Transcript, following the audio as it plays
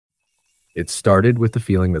It started with the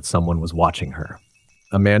feeling that someone was watching her.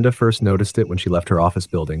 Amanda first noticed it when she left her office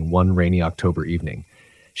building one rainy October evening.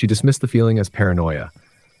 She dismissed the feeling as paranoia.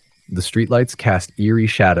 The streetlights cast eerie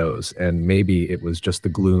shadows, and maybe it was just the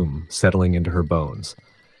gloom settling into her bones.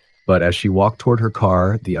 But as she walked toward her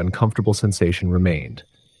car, the uncomfortable sensation remained.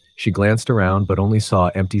 She glanced around but only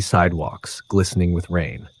saw empty sidewalks glistening with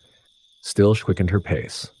rain. Still, she quickened her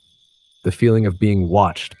pace. The feeling of being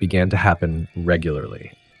watched began to happen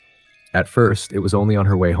regularly. At first, it was only on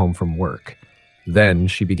her way home from work. Then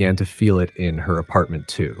she began to feel it in her apartment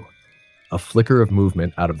too. A flicker of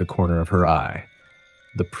movement out of the corner of her eye.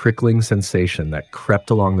 The prickling sensation that crept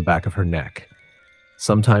along the back of her neck.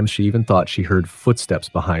 Sometimes she even thought she heard footsteps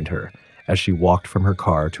behind her as she walked from her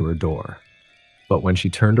car to her door. But when she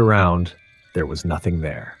turned around, there was nothing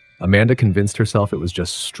there. Amanda convinced herself it was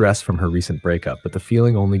just stress from her recent breakup, but the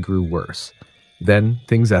feeling only grew worse. Then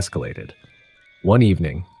things escalated. One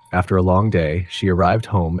evening, after a long day, she arrived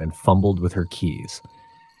home and fumbled with her keys.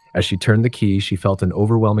 As she turned the key, she felt an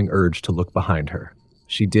overwhelming urge to look behind her.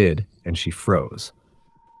 She did, and she froze.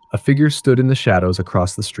 A figure stood in the shadows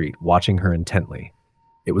across the street, watching her intently.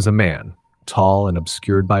 It was a man, tall and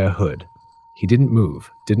obscured by a hood. He didn't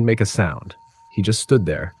move, didn't make a sound. He just stood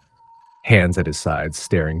there, hands at his sides,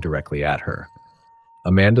 staring directly at her.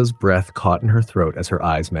 Amanda's breath caught in her throat as her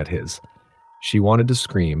eyes met his. She wanted to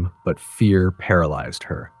scream, but fear paralyzed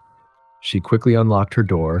her. She quickly unlocked her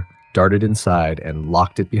door, darted inside, and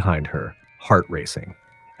locked it behind her, heart racing.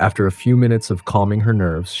 After a few minutes of calming her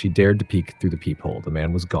nerves, she dared to peek through the peephole. The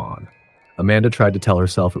man was gone. Amanda tried to tell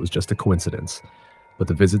herself it was just a coincidence, but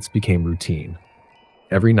the visits became routine.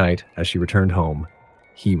 Every night, as she returned home,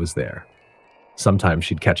 he was there. Sometimes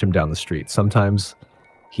she'd catch him down the street. Sometimes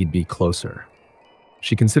he'd be closer.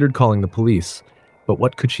 She considered calling the police, but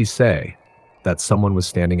what could she say? That someone was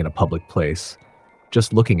standing in a public place,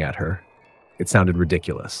 just looking at her. It sounded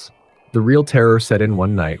ridiculous. The real terror set in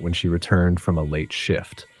one night when she returned from a late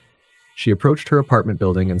shift. She approached her apartment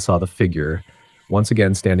building and saw the figure, once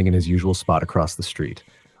again standing in his usual spot across the street.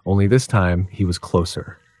 Only this time, he was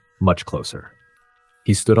closer, much closer.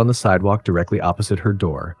 He stood on the sidewalk directly opposite her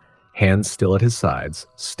door, hands still at his sides,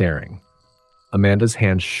 staring. Amanda's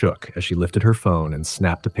hand shook as she lifted her phone and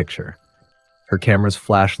snapped a picture. Her camera's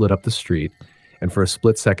flash lit up the street, and for a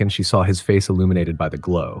split second she saw his face illuminated by the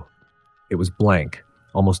glow. It was blank,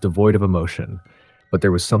 almost devoid of emotion, but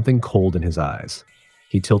there was something cold in his eyes.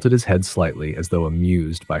 He tilted his head slightly as though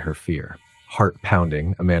amused by her fear. Heart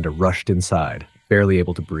pounding, Amanda rushed inside, barely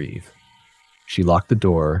able to breathe. She locked the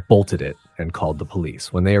door, bolted it, and called the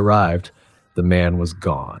police. When they arrived, the man was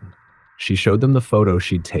gone. She showed them the photo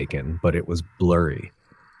she'd taken, but it was blurry.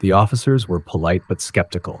 The officers were polite but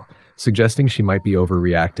skeptical, suggesting she might be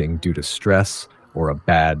overreacting due to stress or a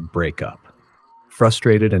bad breakup.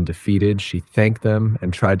 Frustrated and defeated, she thanked them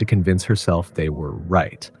and tried to convince herself they were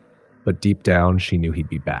right. But deep down, she knew he'd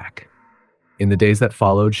be back. In the days that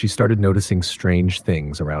followed, she started noticing strange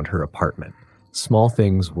things around her apartment. Small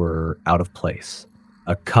things were out of place.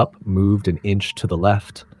 A cup moved an inch to the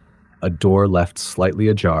left, a door left slightly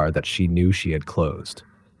ajar that she knew she had closed.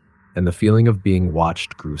 And the feeling of being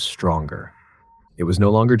watched grew stronger. It was no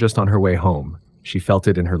longer just on her way home. She felt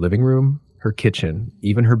it in her living room, her kitchen,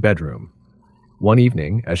 even her bedroom. One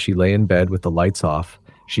evening, as she lay in bed with the lights off,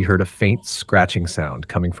 she heard a faint scratching sound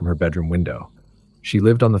coming from her bedroom window. She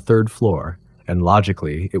lived on the third floor, and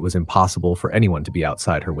logically, it was impossible for anyone to be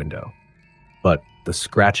outside her window. But the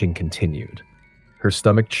scratching continued. Her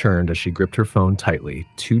stomach churned as she gripped her phone tightly,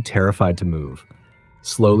 too terrified to move.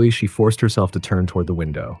 Slowly, she forced herself to turn toward the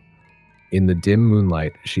window. In the dim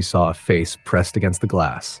moonlight, she saw a face pressed against the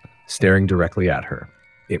glass, staring directly at her.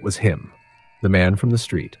 It was him, the man from the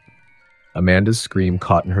street. Amanda's scream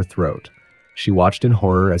caught in her throat. She watched in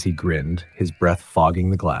horror as he grinned, his breath fogging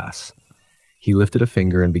the glass. He lifted a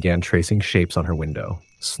finger and began tracing shapes on her window,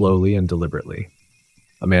 slowly and deliberately.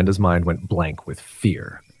 Amanda's mind went blank with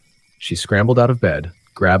fear. She scrambled out of bed,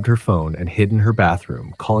 grabbed her phone, and hid in her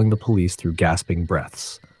bathroom, calling the police through gasping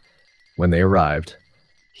breaths. When they arrived,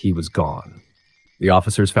 he was gone. The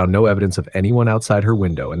officers found no evidence of anyone outside her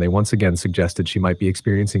window, and they once again suggested she might be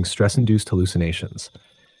experiencing stress-induced hallucinations.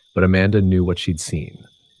 But Amanda knew what she'd seen.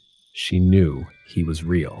 She knew he was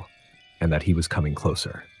real, and that he was coming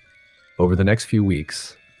closer. Over the next few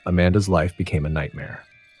weeks, Amanda's life became a nightmare.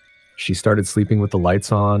 She started sleeping with the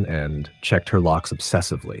lights on and checked her locks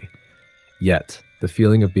obsessively. Yet, the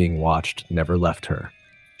feeling of being watched never left her.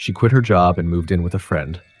 She quit her job and moved in with a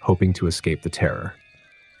friend, hoping to escape the terror.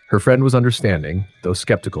 Her friend was understanding, though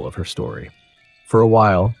skeptical of her story. For a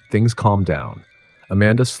while, things calmed down.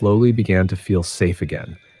 Amanda slowly began to feel safe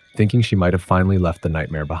again, thinking she might have finally left the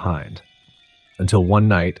nightmare behind. until one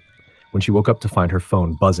night when she woke up to find her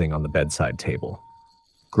phone buzzing on the bedside table.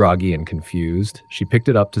 Groggy and confused, she picked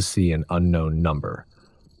it up to see an unknown number.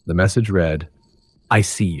 The message read, "I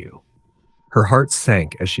see you." Her heart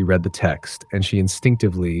sank as she read the text, and she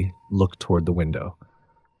instinctively looked toward the window.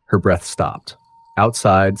 Her breath stopped.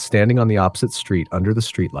 Outside, standing on the opposite street under the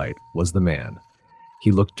streetlight, was the man.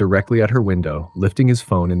 He looked directly at her window, lifting his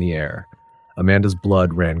phone in the air. Amanda's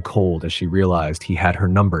blood ran cold as she realized he had her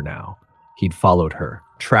number now. He'd followed her,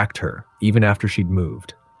 tracked her, even after she'd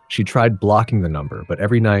moved. She tried blocking the number, but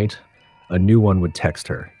every night, a new one would text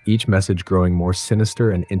her, each message growing more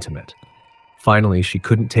sinister and intimate. Finally, she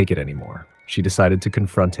couldn't take it anymore. She decided to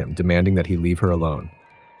confront him, demanding that he leave her alone.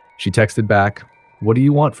 She texted back, "What do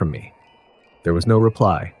you want from me?" There was no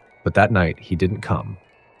reply, but that night he didn't come,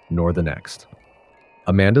 nor the next.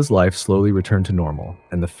 Amanda's life slowly returned to normal,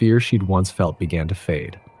 and the fear she'd once felt began to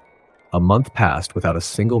fade. A month passed without a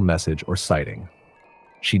single message or sighting.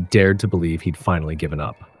 She dared to believe he'd finally given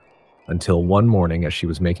up. Until one morning, as she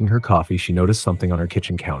was making her coffee, she noticed something on her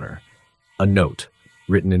kitchen counter. A note,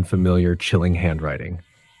 written in familiar, chilling handwriting.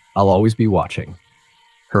 "I'll always be watching."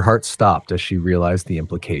 Her heart stopped as she realized the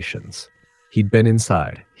implications. He'd been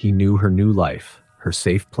inside. He knew her new life, her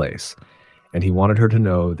safe place, and he wanted her to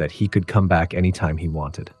know that he could come back anytime he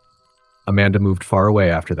wanted. Amanda moved far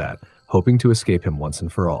away after that, hoping to escape him once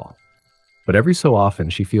and for all. But every so often,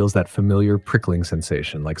 she feels that familiar prickling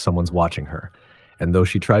sensation like someone's watching her, and though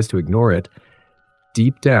she tries to ignore it,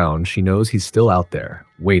 deep down, she knows he's still out there,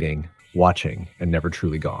 waiting, watching, and never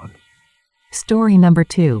truly gone. Story number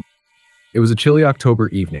 2. It was a chilly October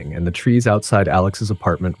evening, and the trees outside Alex's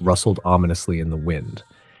apartment rustled ominously in the wind.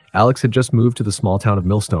 Alex had just moved to the small town of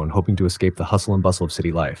Millstone, hoping to escape the hustle and bustle of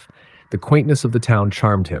city life. The quaintness of the town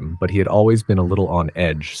charmed him, but he had always been a little on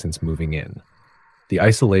edge since moving in. The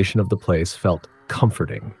isolation of the place felt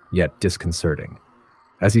comforting, yet disconcerting.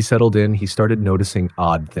 As he settled in, he started noticing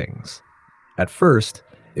odd things. At first,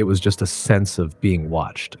 it was just a sense of being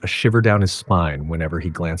watched, a shiver down his spine whenever he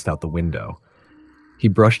glanced out the window. He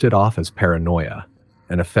brushed it off as paranoia,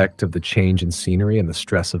 an effect of the change in scenery and the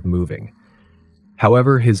stress of moving.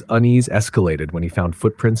 However, his unease escalated when he found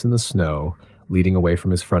footprints in the snow leading away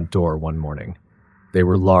from his front door one morning. They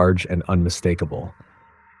were large and unmistakable,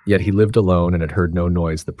 yet he lived alone and had heard no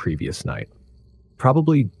noise the previous night.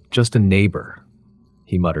 Probably just a neighbor,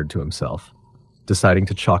 he muttered to himself, deciding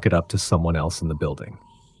to chalk it up to someone else in the building.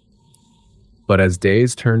 But as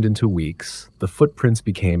days turned into weeks, the footprints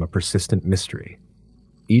became a persistent mystery.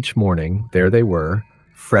 Each morning, there they were,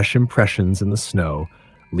 fresh impressions in the snow,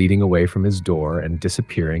 leading away from his door and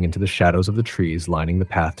disappearing into the shadows of the trees lining the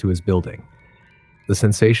path to his building. The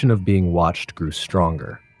sensation of being watched grew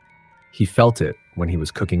stronger. He felt it when he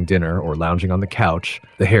was cooking dinner or lounging on the couch,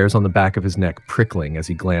 the hairs on the back of his neck prickling as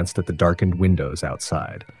he glanced at the darkened windows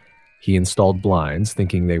outside. He installed blinds,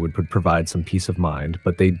 thinking they would provide some peace of mind,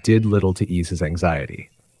 but they did little to ease his anxiety.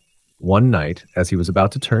 One night, as he was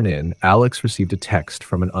about to turn in, Alex received a text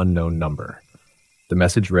from an unknown number. The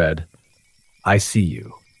message read, "I see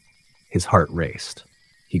you." His heart raced.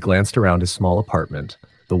 He glanced around his small apartment,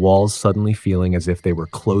 the walls suddenly feeling as if they were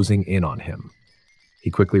closing in on him. He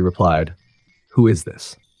quickly replied, "Who is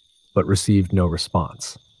this?" but received no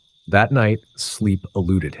response. That night, sleep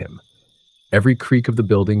eluded him. Every creak of the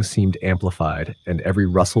building seemed amplified, and every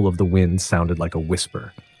rustle of the wind sounded like a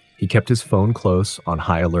whisper. He kept his phone close, on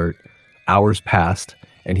high alert. Hours passed,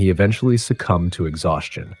 and he eventually succumbed to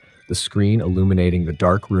exhaustion, the screen illuminating the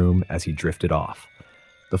dark room as he drifted off.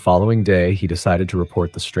 The following day, he decided to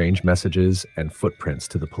report the strange messages and footprints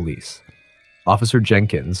to the police. Officer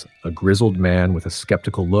Jenkins, a grizzled man with a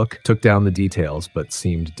skeptical look, took down the details but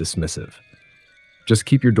seemed dismissive. "Just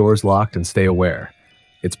keep your doors locked and stay aware.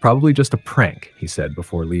 It's probably just a prank," he said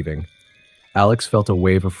before leaving. Alex felt a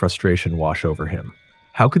wave of frustration wash over him.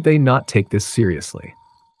 How could they not take this seriously?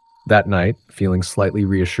 That night, feeling slightly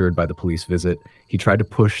reassured by the police visit, he tried to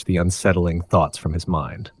push the unsettling thoughts from his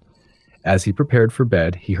mind. As he prepared for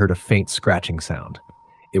bed, he heard a faint scratching sound.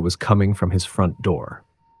 It was coming from his front door.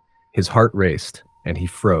 His heart raced, and he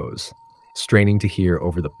froze, straining to hear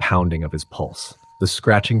over the pounding of his pulse. The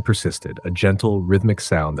scratching persisted, a gentle, rhythmic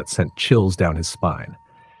sound that sent chills down his spine.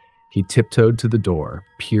 He tiptoed to the door,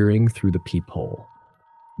 peering through the peephole.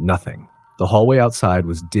 Nothing. The hallway outside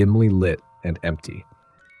was dimly lit and empty.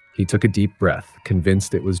 He took a deep breath,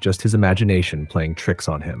 convinced it was just his imagination playing tricks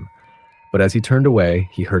on him. But as he turned away,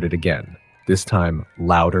 he heard it again, this time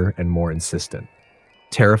louder and more insistent.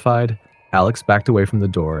 Terrified, Alex backed away from the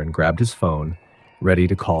door and grabbed his phone, ready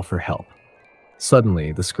to call for help.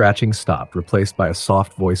 Suddenly, the scratching stopped, replaced by a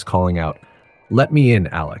soft voice calling out, "Let me in,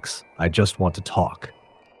 Alex. I just want to talk."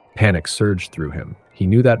 Panic surged through him. He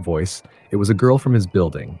knew that voice. It was a girl from his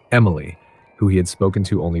building, Emily, who he had spoken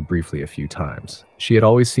to only briefly a few times. She had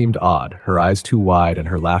always seemed odd, her eyes too wide and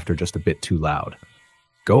her laughter just a bit too loud.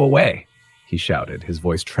 "Go away," he shouted, his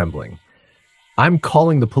voice trembling. "I'm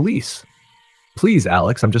calling the police." "Please,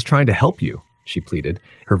 Alex, I'm just trying to help you," she pleaded,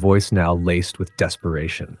 her voice now laced with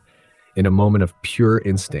desperation. In a moment of pure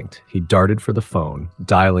instinct, he darted for the phone,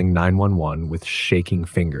 dialing 911 with shaking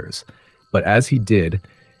fingers. But as he did,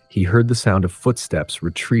 he heard the sound of footsteps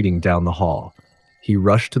retreating down the hall. He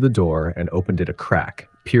rushed to the door and opened it a crack,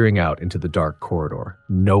 peering out into the dark corridor.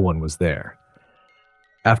 No one was there.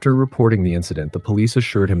 After reporting the incident, the police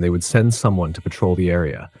assured him they would send someone to patrol the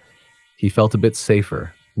area. He felt a bit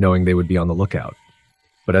safer, knowing they would be on the lookout.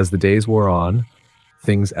 But as the days wore on,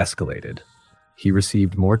 things escalated. He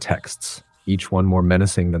received more texts, each one more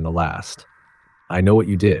menacing than the last. "I know what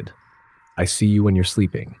you did. I see you when you're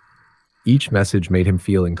sleeping." Each message made him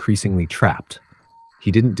feel increasingly trapped.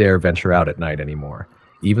 He didn't dare venture out at night anymore.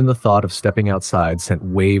 Even the thought of stepping outside sent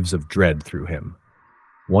waves of dread through him.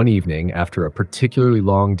 One evening, after a particularly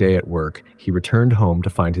long day at work, he returned home to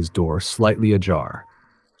find his door slightly ajar.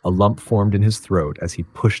 A lump formed in his throat as he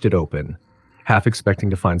pushed it open, half expecting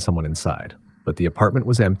to find someone inside. But the apartment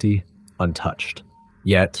was empty, untouched.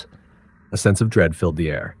 Yet, a sense of dread filled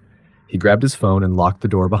the air. He grabbed his phone and locked the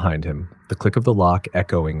door behind him, the click of the lock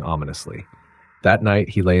echoing ominously. That night,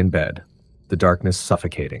 he lay in bed, the darkness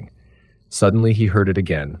suffocating. Suddenly, he heard it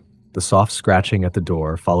again, the soft scratching at the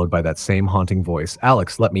door, followed by that same haunting voice,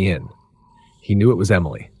 "Alex, let me in." He knew it was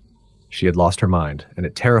Emily. She had lost her mind, and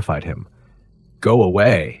it terrified him. "Go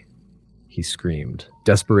away," he screamed,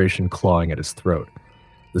 desperation clawing at his throat.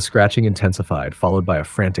 The scratching intensified, followed by a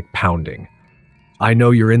frantic pounding. "I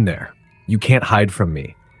know you're in there. You can't hide from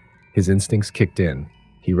me." His instincts kicked in.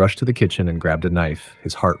 He rushed to the kitchen and grabbed a knife,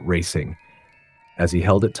 his heart racing. As he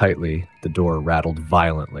held it tightly, the door rattled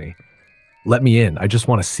violently. "Let me in. I just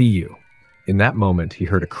want to see you." In that moment, he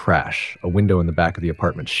heard a crash. A window in the back of the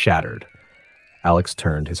apartment shattered. Alex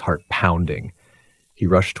turned, his heart pounding. He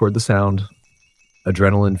rushed toward the sound,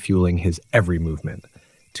 adrenaline fueling his every movement.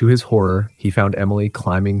 To his horror, he found Emily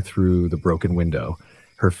climbing through the broken window,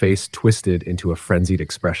 her face twisted into a frenzied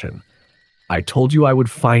expression. "I told you I would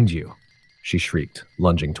find you," she shrieked,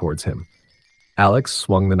 lunging towards him. Alex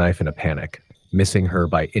swung the knife in a panic, missing her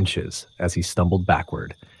by inches as he stumbled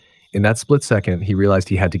backward. In that split second, he realized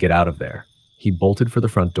he had to get out of there. He bolted for the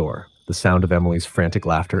front door, the sound of Emily's frantic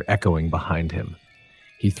laughter echoing behind him.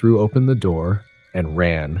 He threw open the door and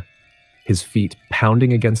ran, his feet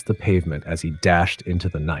pounding against the pavement as he dashed into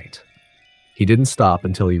the night. He didn't stop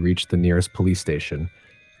until he reached the nearest police station,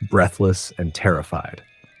 breathless and terrified.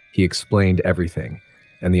 He explained everything,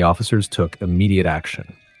 and the officers took immediate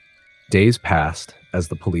action. Days passed as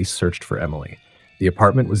the police searched for Emily. The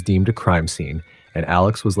apartment was deemed a crime scene, and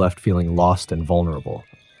Alex was left feeling lost and vulnerable.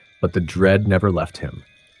 But the dread never left him.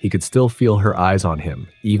 He could still feel her eyes on him,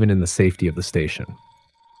 even in the safety of the station.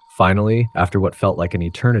 Finally, after what felt like an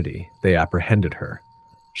eternity, they apprehended her.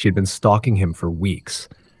 She had been stalking him for weeks,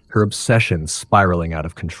 her obsession spiraling out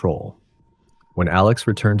of control. When Alex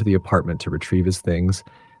returned to the apartment to retrieve his things,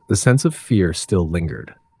 the sense of fear still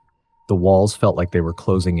lingered. The walls felt like they were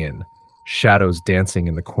closing in, shadows dancing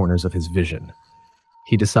in the corners of his vision.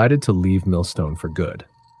 He decided to leave Millstone for good.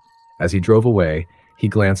 As he drove away, he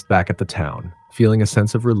glanced back at the town, feeling a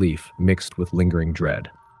sense of relief mixed with lingering dread.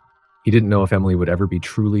 He didn't know if Emily would ever be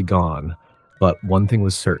truly gone, but one thing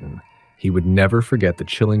was certain. He would never forget the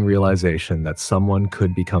chilling realization that someone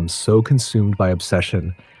could become so consumed by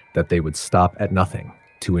obsession that they would stop at nothing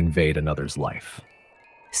to invade another's life.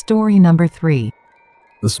 Story number 3.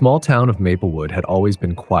 The small town of Maplewood had always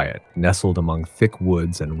been quiet, nestled among thick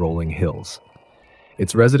woods and rolling hills.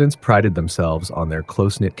 Its residents prided themselves on their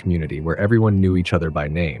close-knit community where everyone knew each other by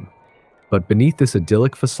name. But beneath this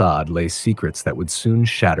idyllic facade lay secrets that would soon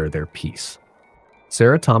shatter their peace.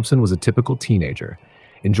 Sarah Thompson was a typical teenager,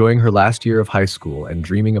 enjoying her last year of high school and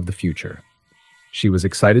dreaming of the future. She was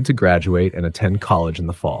excited to graduate and attend college in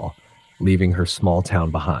the fall, leaving her small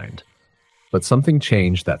town behind. But something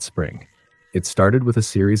changed that spring. It started with a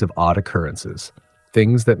series of odd occurrences,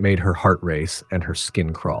 things that made her heart race and her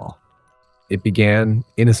skin crawl. It began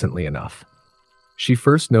innocently enough. She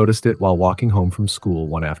first noticed it while walking home from school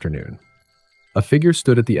one afternoon. A figure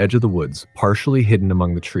stood at the edge of the woods, partially hidden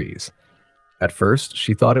among the trees. At first,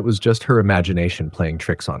 she thought it was just her imagination playing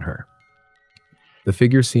tricks on her. The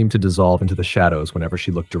figure seemed to dissolve into the shadows whenever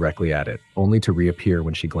she looked directly at it, only to reappear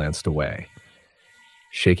when she glanced away.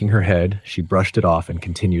 Shaking her head, she brushed it off and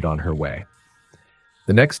continued on her way.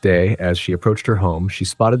 The next day, as she approached her home, she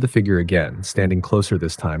spotted the figure again, standing closer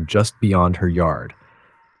this time, just beyond her yard.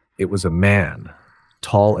 It was a man,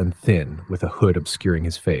 tall and thin, with a hood obscuring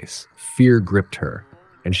his face. Fear gripped her,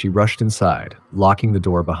 and she rushed inside, locking the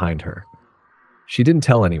door behind her. She didn't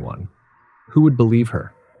tell anyone. Who would believe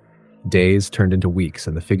her? Days turned into weeks,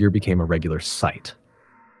 and the figure became a regular sight.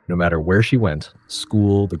 No matter where she went,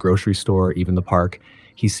 school, the grocery store, even the park,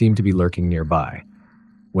 he seemed to be lurking nearby.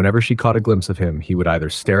 Whenever she caught a glimpse of him, he would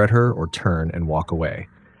either stare at her or turn and walk away.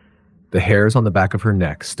 The hairs on the back of her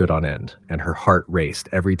neck stood on end, and her heart raced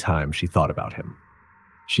every time she thought about him.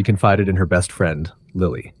 She confided in her best friend,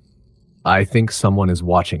 Lily. "I think someone is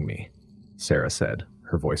watching me," Sarah said,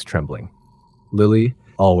 her voice trembling. Lily,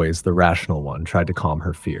 always the rational one, tried to calm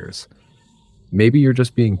her fears. "Maybe you're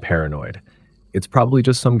just being paranoid. It's probably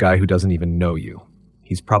just some guy who doesn't even know you.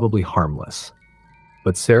 He's probably harmless."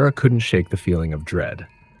 But Sarah couldn't shake the feeling of dread.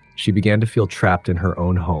 She began to feel trapped in her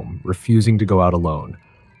own home, refusing to go out alone.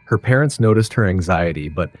 Her parents noticed her anxiety,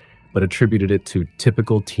 but attributed it to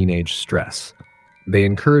typical teenage stress. They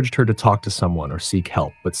encouraged her to talk to someone or seek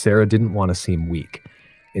help, but Sarah didn't want to seem weak.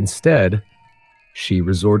 Instead, she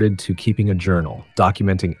resorted to keeping a journal,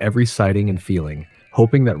 documenting every sighting and feeling,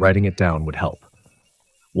 hoping that writing it down would help.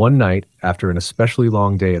 One night, after an especially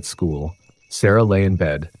long day at school, Sarah lay in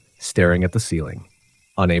bed, staring at the ceiling,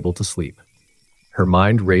 unable to sleep. Her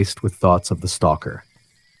mind raced with thoughts of the stalker.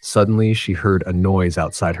 Suddenly, she heard a noise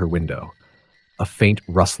outside her window, a faint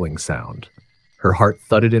rustling sound. Her heart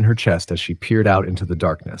thudded in her chest as she peered out into the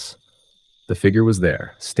darkness. The figure was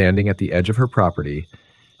there, standing at the edge of her property,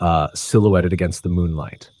 silhouetted against the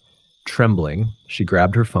moonlight. Trembling, she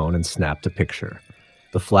grabbed her phone and snapped a picture.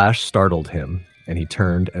 The flash startled him, and he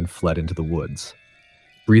turned and fled into the woods.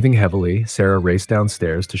 Breathing heavily, Sarah raced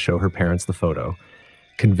downstairs to show her parents the photo,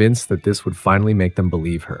 convinced that this would finally make them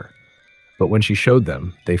believe her. But when she showed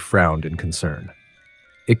them, they frowned in concern.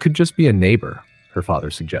 "It could just be a neighbor," her father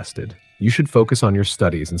suggested. "You should focus on your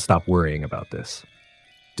studies and stop worrying about this."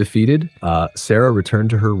 Defeated, Sarah returned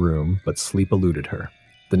to her room, but sleep eluded her.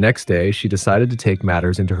 The next day, she decided to take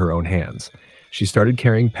matters into her own hands. She started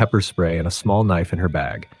carrying pepper spray and a small knife in her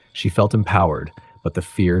bag. She felt empowered, but the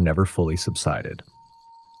fear never fully subsided.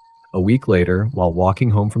 A week later, while walking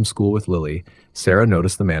home from school with Lily, Sarah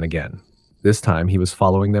noticed the man again. This time, he was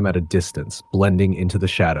following them at a distance, blending into the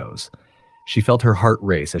shadows. She felt her heart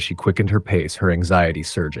race as she quickened her pace, her anxiety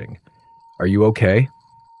surging. "Are you okay?"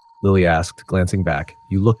 Lily asked, glancing back.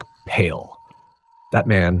 "You look pale." "That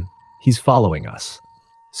man, he's following us,"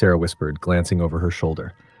 Sarah whispered, glancing over her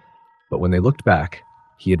shoulder. But when they looked back,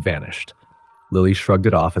 he had vanished. Lily shrugged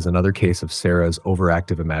it off as another case of Sarah's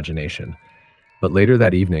overactive imagination. But later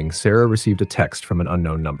that evening, Sarah received a text from an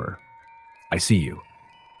unknown number. "I see you."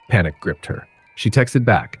 Panic gripped her. She texted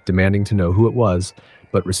back, demanding to know who it was,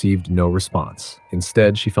 but received no response.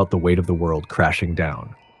 Instead, she felt the weight of the world crashing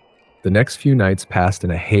down. The next few nights passed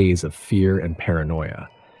in a haze of fear and paranoia.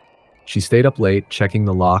 She stayed up late, checking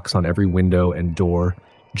the locks on every window and door,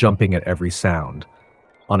 jumping at every sound.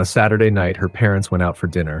 On a Saturday night, her parents went out for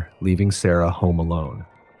dinner, leaving Sarah home alone.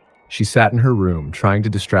 She sat in her room, trying to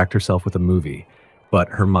distract herself with a movie, but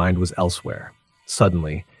her mind was elsewhere.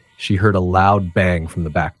 Suddenly, she heard a loud bang from the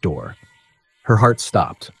back door. Her heart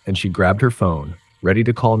stopped, and she grabbed her phone, ready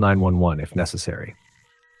to call 911 if necessary.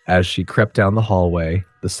 As she crept down the hallway,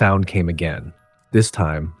 the sound came again. This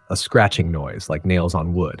time, a scratching noise like nails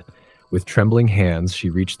on wood. With trembling hands, she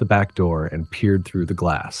reached the back door and peered through the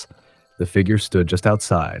glass. The figure stood just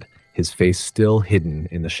outside, his face still hidden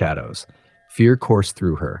in the shadows. Fear coursed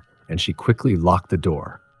through her, and she quickly locked the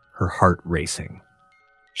door, her heart racing.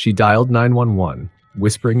 She dialed 911,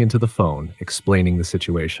 whispering into the phone, explaining the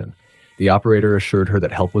situation. The operator assured her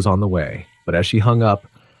that help was on the way, but as she hung up,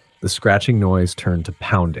 the scratching noise turned to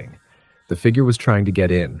pounding. The figure was trying to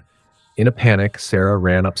get in. In a panic, Sarah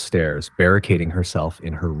ran upstairs, barricading herself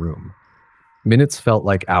in her room. Minutes felt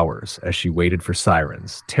like hours as she waited for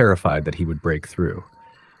sirens, terrified that he would break through.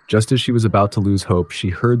 Just as she was about to lose hope, she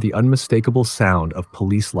heard the unmistakable sound of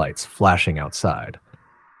police lights flashing outside.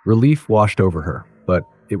 Relief washed over her, but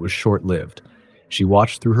it was short-lived. She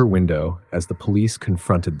watched through her window as the police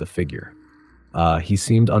confronted the figure. He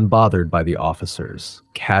seemed unbothered by the officers,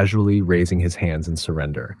 casually raising his hands in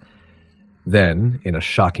surrender. Then, in a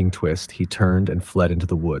shocking twist, he turned and fled into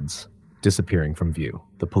the woods, disappearing from view.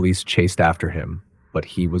 The police chased after him, but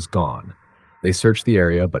he was gone. They searched the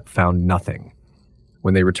area but found nothing.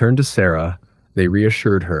 When they returned to Sarah, they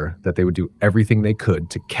reassured her that they would do everything they could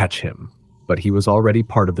to catch him, but he was already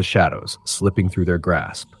part of the shadows, slipping through their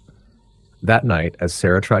grasp. That night, as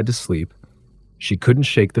Sarah tried to sleep, she couldn't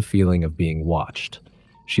shake the feeling of being watched.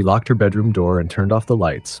 She locked her bedroom door and turned off the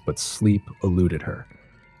lights, but sleep eluded her.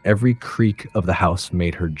 Every creak of the house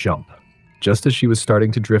made her jump. Just as she was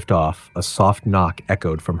starting to drift off, a soft knock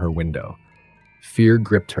echoed from her window. Fear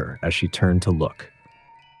gripped her as she turned to look.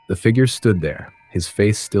 The figure stood there, his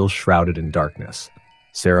face still shrouded in darkness.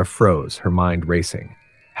 Sarah froze, her mind racing.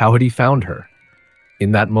 How had he found her?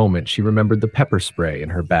 In that moment, she remembered the pepper spray in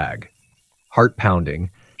her bag. Heart pounding,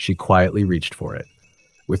 she quietly reached for it.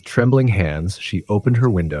 With trembling hands, she opened her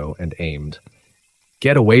window and aimed.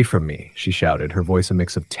 "Get away from me," she shouted, her voice a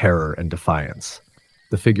mix of terror and defiance.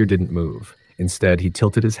 The figure didn't move. Instead, he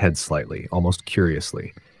tilted his head slightly, almost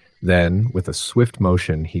curiously. Then, with a swift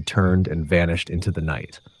motion, he turned and vanished into the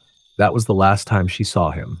night. That was the last time she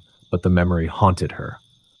saw him, but the memory haunted her.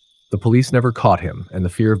 The police never caught him, and the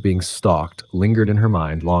fear of being stalked lingered in her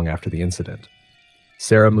mind long after the incident.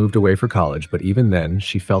 Sarah moved away for college, but even then,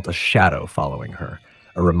 she felt a shadow following her,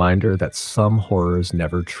 a reminder that some horrors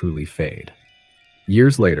never truly fade.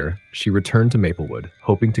 Years later, she returned to Maplewood,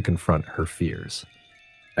 hoping to confront her fears.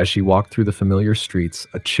 As she walked through the familiar streets,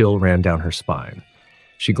 a chill ran down her spine.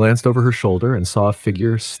 She glanced over her shoulder and saw a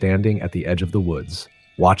figure standing at the edge of the woods,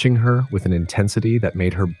 watching her with an intensity that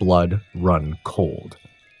made her blood run cold.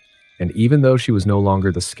 And even though she was no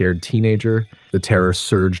longer the scared teenager, the terror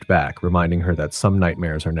surged back, reminding her that some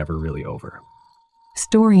nightmares are never really over.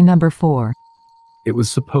 Story number 4. It was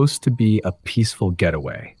supposed to be a peaceful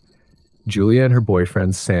getaway. Julia and her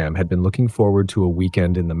boyfriend Sam had been looking forward to a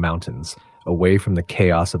weekend in the mountains, away from the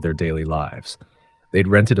chaos of their daily lives. They'd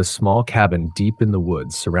rented a small cabin deep in the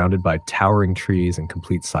woods, surrounded by towering trees and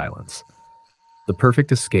complete silence. The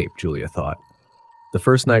perfect escape, Julia thought. The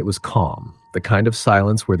first night was calm, the kind of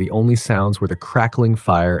silence where the only sounds were the crackling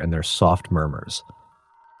fire and their soft murmurs.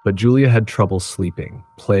 But Julia had trouble sleeping,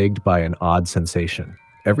 plagued by an odd sensation.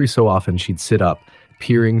 Every so often she'd sit up,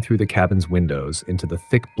 peering through the cabin's windows into the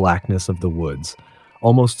thick blackness of the woods,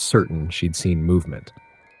 almost certain she'd seen movement.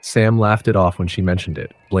 Sam laughed it off when she mentioned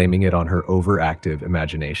it, blaming it on her overactive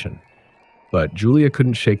imagination. But Julia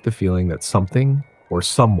couldn't shake the feeling that something or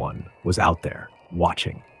someone was out there,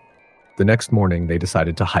 watching. The next morning, they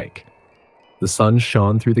decided to hike. The sun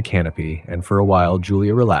shone through the canopy, and for a while,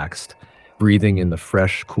 Julia relaxed, breathing in the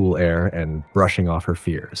fresh, cool air and brushing off her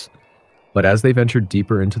fears. But as they ventured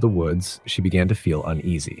deeper into the woods, she began to feel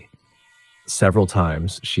uneasy. Several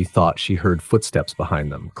times, she thought she heard footsteps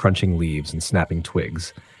behind them, crunching leaves and snapping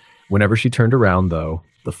twigs. Whenever she turned around, though,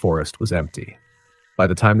 the forest was empty. By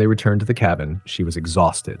the time they returned to the cabin, she was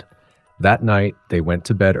exhausted. That night, they went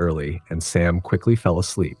to bed early, and Sam quickly fell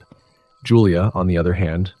asleep. Julia, on the other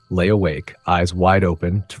hand, lay awake, eyes wide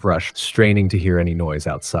open, straining to hear any noise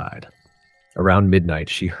outside. Around midnight,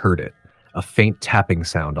 she heard it, a faint tapping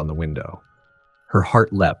sound on the window. Her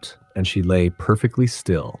heart leapt, and she lay perfectly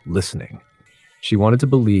still, listening. She wanted to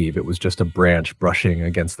believe it was just a branch brushing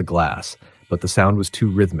against the glass, but the sound was too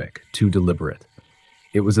rhythmic, too deliberate.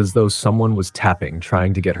 It was as though someone was tapping,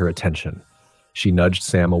 trying to get her attention. She nudged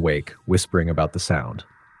Sam awake, whispering about the sound.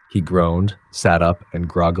 He groaned, sat up, and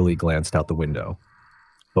groggily glanced out the window.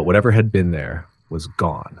 But whatever had been there was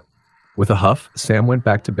gone. With a huff, Sam went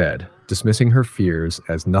back to bed, dismissing her fears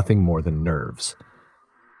as nothing more than nerves.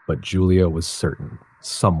 But Julia was certain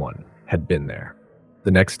someone had been there.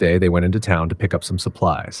 The next day, they went into town to pick up some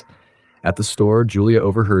supplies. At the store, Julia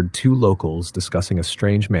overheard two locals discussing a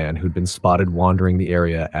strange man who'd been spotted wandering the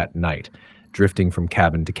area at night, drifting from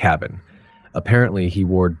cabin to cabin. Apparently, he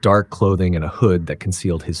wore dark clothing and a hood that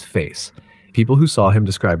concealed his face. People who saw him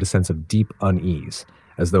described a sense of deep unease,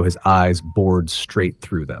 as though his eyes bored straight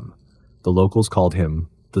through them. The locals called him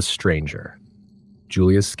the Stranger.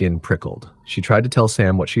 Julia's skin prickled. She tried to tell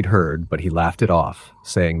Sam what she'd heard, but he laughed it off,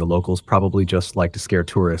 saying the locals probably just like to scare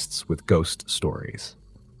tourists with ghost stories.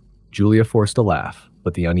 Julia forced a laugh,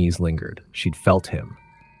 but the unease lingered. She'd felt him.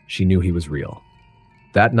 She knew he was real.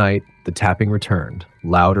 That night, the tapping returned,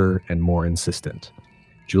 louder and more insistent.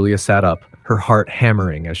 Julia sat up, her heart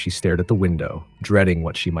hammering as she stared at the window, dreading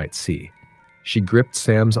what she might see. She gripped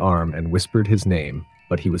Sam's arm and whispered his name,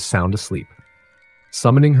 but he was sound asleep.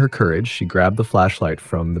 Summoning her courage, she grabbed the flashlight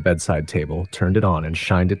from the bedside table, turned it on, and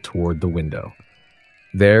shined it toward the window.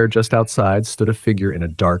 There, just outside, stood a figure in a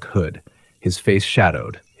dark hood, his face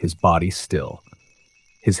shadowed, his body still.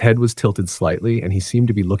 His head was tilted slightly, and he seemed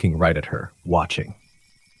to be looking right at her, watching.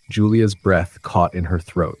 Julia's breath caught in her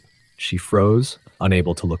throat. She froze,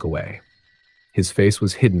 unable to look away. His face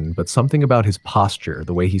was hidden, but something about his posture,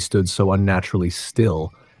 the way he stood so unnaturally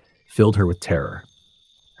still, filled her with terror.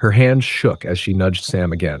 Her hand shook as she nudged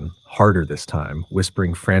Sam again, harder this time,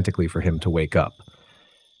 whispering frantically for him to wake up.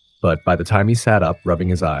 But by the time he sat up, rubbing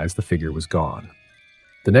his eyes, the figure was gone.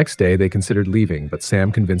 The next day, they considered leaving, but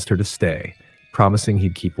Sam convinced her to stay, promising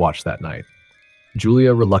he'd keep watch that night.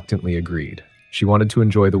 Julia reluctantly agreed. She wanted to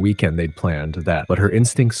enjoy the weekend they'd planned, but her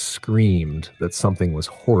instincts screamed that something was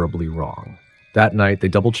horribly wrong. That night, they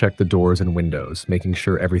double-checked the doors and windows, making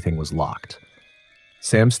sure everything was locked.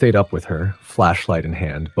 Sam stayed up with her, flashlight in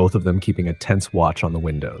hand, both of them keeping a tense watch on the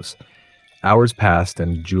windows. Hours passed,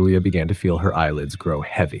 and Julia began to feel her eyelids grow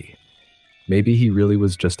heavy. Maybe he really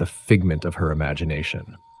was just a figment of her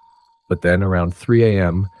imagination. But then, around 3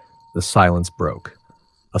 a.m., the silence broke.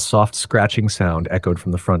 A soft scratching sound echoed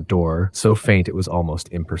from the front door, so faint it was almost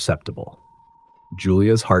imperceptible.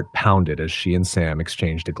 Julia's heart pounded as she and Sam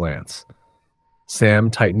exchanged a glance. Sam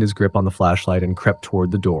tightened his grip on the flashlight and crept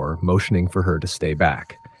toward the door, motioning for her to stay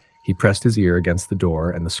back. He pressed his ear against the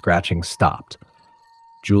door, and the scratching stopped.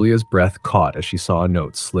 Julia's breath caught as she saw a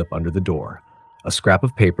note slip under the door, a scrap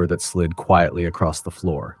of paper that slid quietly across the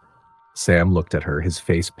floor. Sam looked at her, his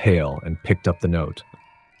face pale, and picked up the note.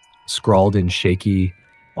 Scrawled in shaky,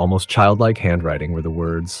 almost childlike handwriting were the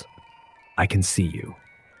words, "I can see you."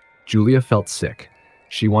 Julia felt sick.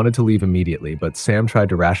 She wanted to leave immediately, but Sam tried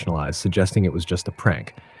to rationalize, suggesting it was just a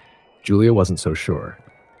prank. Julia wasn't so sure.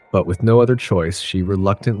 But with no other choice, she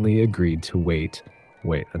reluctantly agreed to wait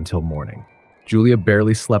until morning. Julia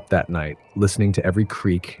barely slept that night, listening to every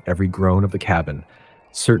creak, every groan of the cabin,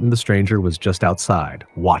 certain the stranger was just outside,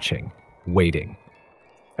 watching, waiting.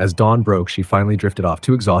 As dawn broke, she finally drifted off,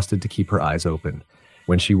 too exhausted to keep her eyes open.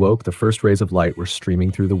 When she woke, the first rays of light were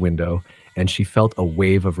streaming through the window, and she felt a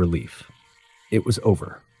wave of relief. It was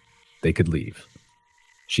over. They could leave.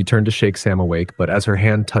 She turned to shake Sam awake, but as her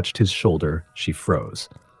hand touched his shoulder, she froze.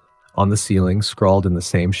 On the ceiling, scrawled in the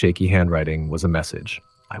same shaky handwriting, was a message.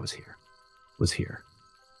 "I was here."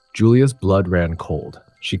 Julia's blood ran cold.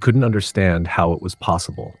 She couldn't understand how it was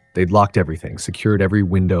possible. They'd locked everything, secured every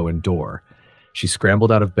window and door. She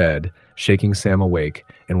scrambled out of bed, shaking Sam awake,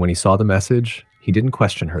 and when he saw the message, he didn't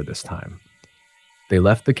question her this time. They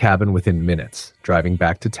left the cabin within minutes, driving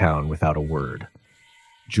back to town without a word.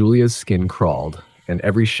 Julia's skin crawled, and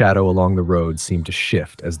every shadow along the road seemed to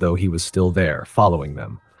shift as though he was still there, following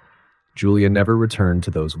them. Julia never returned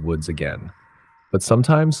to those woods again. But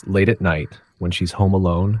sometimes, late at night, when she's home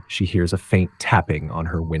alone, she hears a faint tapping on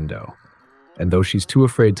her window. And though she's too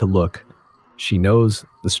afraid to look, she knows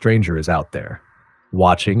the stranger is out there,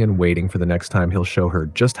 watching and waiting for the next time he'll show her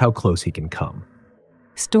just how close he can come.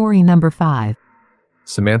 Story number 5.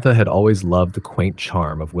 Samantha had always loved the quaint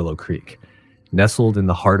charm of Willow Creek. Nestled in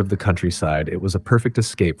the heart of the countryside, it was a perfect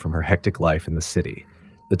escape from her hectic life in the city.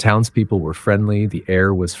 The townspeople were friendly, the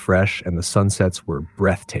air was fresh, and the sunsets were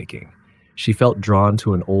breathtaking. She felt drawn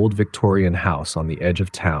to an old Victorian house on the edge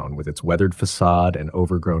of town with its weathered facade and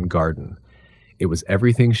overgrown garden. It was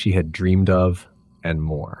everything she had dreamed of and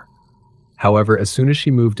more. However, as soon as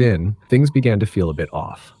she moved in, things began to feel a bit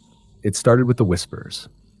off. It started with the whispers.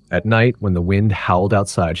 At night, when the wind howled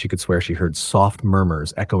outside, she could swear she heard soft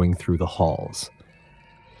murmurs echoing through the halls.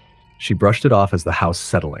 She brushed it off as the house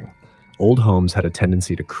settling. Old homes had a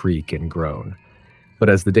tendency to creak and groan. But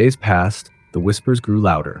as the days passed, the whispers grew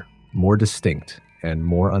louder, more distinct, and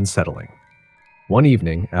more unsettling. One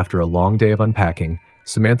evening, after a long day of unpacking,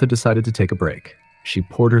 Samantha decided to take a break. She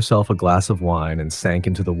poured herself a glass of wine and sank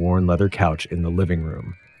into the worn leather couch in the living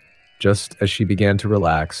room. Just as she began to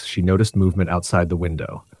relax, she noticed movement outside the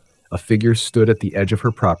window. A figure stood at the edge of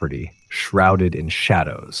her property, shrouded in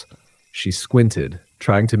shadows. She squinted,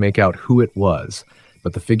 trying to make out who it was,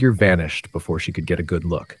 but the figure vanished before she could get a good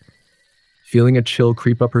look. Feeling a chill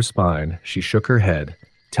creep up her spine, she shook her head,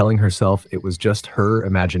 telling herself it was just her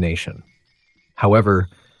imagination. However,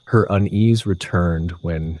 her unease returned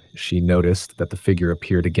when she noticed that the figure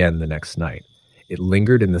appeared again the next night. It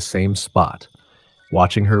lingered in the same spot,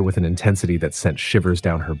 watching her with an intensity that sent shivers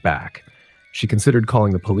down her back. She considered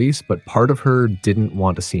calling the police, but part of her didn't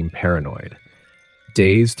want to seem paranoid.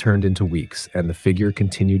 Days turned into weeks, and the figure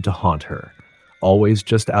continued to haunt her, always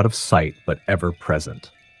just out of sight but ever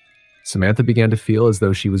present. Samantha began to feel as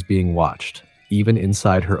though she was being watched, even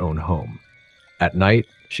inside her own home. At night,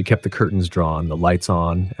 she kept the curtains drawn, the lights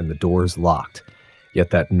on, and the doors locked, yet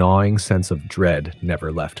that gnawing sense of dread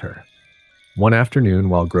never left her. One afternoon,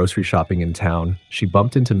 while grocery shopping in town, she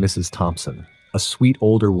bumped into Mrs. Thompson, a sweet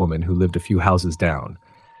older woman who lived a few houses down.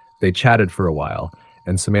 They chatted for a while,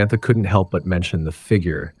 and Samantha couldn't help but mention the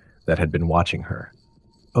figure that had been watching her.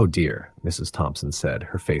 "Oh dear," Mrs. Thompson said,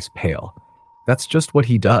 her face pale. "That's just what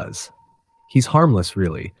he does. He's harmless,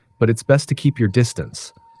 really, but it's best to keep your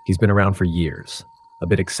distance. He's been around for years. A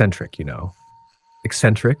bit eccentric, you know."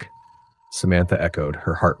 "Eccentric?" Samantha echoed,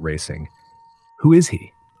 her heart racing. "Who is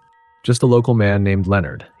he?" "Just a local man named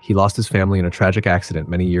Leonard. He lost his family in a tragic accident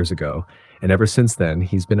many years ago, and ever since then,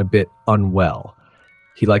 he's been a bit unwell.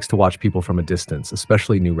 He likes to watch people from a distance,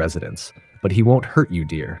 especially new residents, But he won't hurt you,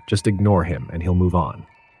 dear. Just ignore him, and he'll move on.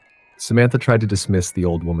 Samantha tried to dismiss the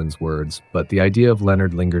old woman's words, but the idea of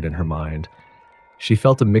Leonard lingered in her mind. She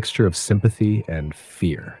felt a mixture of sympathy and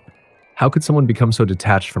fear. How could someone become so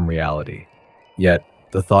detached from reality? Yet,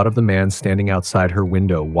 the thought of the man standing outside her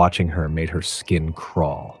window watching her made her skin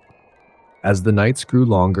crawl. As the nights grew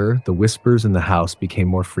longer, the whispers in the house became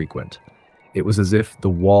more frequent. It was as if the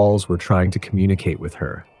walls were trying to communicate with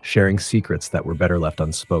her, sharing secrets that were better left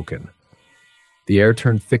unspoken. The air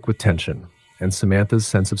turned thick with tension, and Samantha's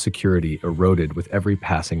sense of security eroded with every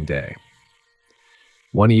passing day.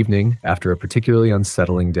 One evening, after a particularly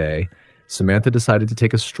unsettling day, Samantha decided to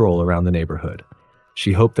take a stroll around the neighborhood.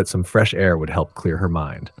 She hoped that some fresh air would help clear her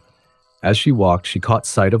mind. As she walked, she caught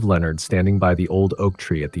sight of Leonard standing by the old oak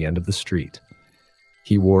tree at the end of the street.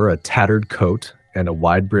 He wore a tattered coat and a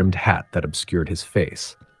wide-brimmed hat that obscured his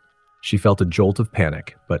face. She felt a jolt of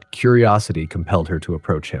panic, but curiosity compelled her to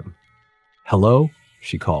approach him. "Hello?"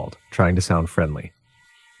 she called, trying to sound friendly.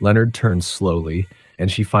 Leonard turned slowly,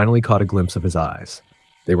 and she finally caught a glimpse of his eyes.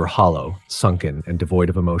 They were hollow, sunken, and devoid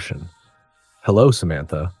of emotion. "Hello,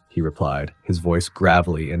 Samantha," he replied, his voice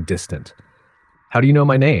gravelly and distant. "How do you know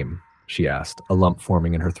my name?" she asked, a lump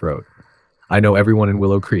forming in her throat. "I know everyone in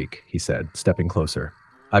Willow Creek," he said, stepping closer.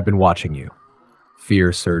 "I've been watching you."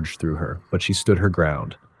 Fear surged through her, but she stood her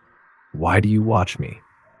ground. "Why do you watch me?"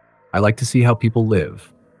 "I like to see how people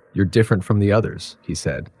live. You're different from the others," he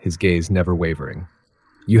said, his gaze never wavering.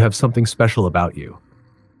 "You have something special about you."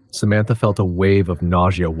 Samantha felt a wave of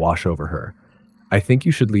nausea wash over her. "I think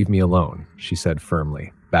you should leave me alone," she said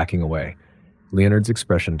firmly, backing away. Leonard's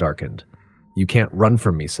expression darkened. "You can't run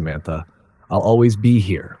from me, Samantha. I'll always be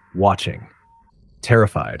here, watching."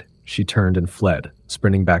 Terrified, she turned and fled,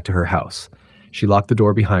 sprinting back to her house. She locked the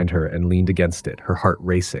door behind her and leaned against it, her heart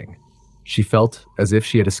racing. She felt as if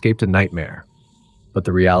she had escaped a nightmare, but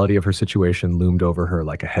the reality of her situation loomed over her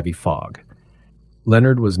like a heavy fog.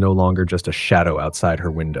 Leonard was no longer just a shadow outside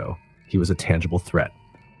her window. He was a tangible threat.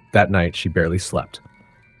 That night, she barely slept.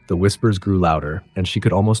 The whispers grew louder, and she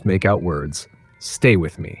could almost make out words. "Stay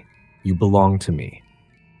with me. You belong to me."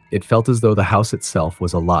 It felt as though the house itself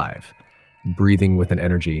was alive, breathing with an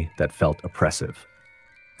energy that felt oppressive.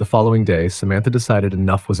 The following day, Samantha decided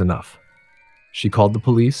enough was enough. She called the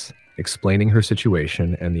police, explaining her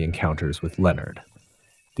situation and the encounters with Leonard.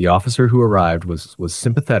 The officer who arrived was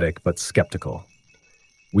sympathetic but skeptical.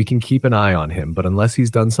 "We can keep an eye on him, but unless he's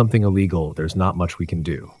done something illegal, there's not much we can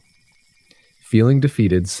do." Feeling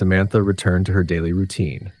defeated, Samantha returned to her daily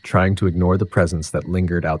routine, trying to ignore the presence that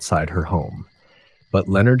lingered outside her home. But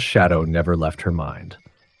Leonard's shadow never left her mind,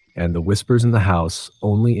 and the whispers in the house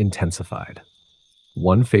only intensified.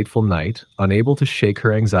 One fateful night, unable to shake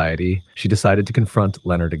her anxiety, she decided to confront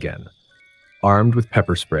Leonard again. Armed with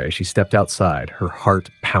pepper spray, she stepped outside, her heart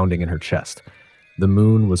pounding in her chest. The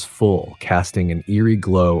moon was full, casting an eerie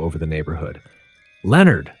glow over the neighborhood.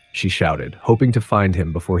 "Leonard!" she shouted, hoping to find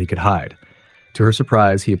him before he could hide. To her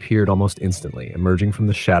surprise, he appeared almost instantly, emerging from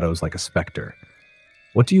the shadows like a specter.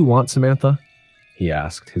 "What do you want, Samantha?" he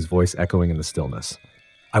asked, his voice echoing in the stillness.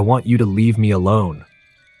 "I want you to leave me alone."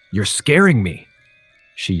 "You're scaring me!"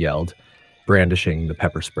 she yelled, brandishing the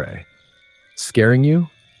pepper spray. "Scaring you?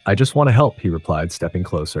 I just want to help," he replied, stepping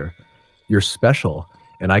closer. "You're special,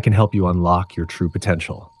 and I can help you unlock your true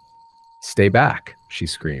potential." "Stay back," she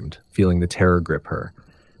screamed, feeling the terror grip her.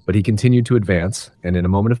 But he continued to advance, and in a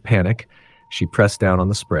moment of panic, she pressed down on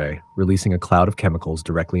the spray, releasing a cloud of chemicals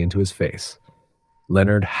directly into his face.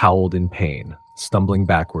 Leonard howled in pain, stumbling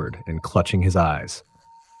backward and clutching his eyes.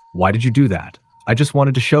 "Why did you do that? I just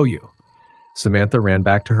wanted to show you." Samantha ran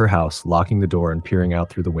back to her house, locking the door and peering out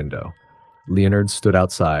through the window. Leonard stood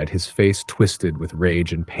outside, his face twisted with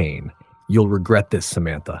rage and pain. "You'll regret this,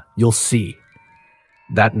 Samantha. You'll see."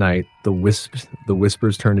 That night, the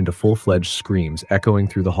whispers turned into full-fledged screams echoing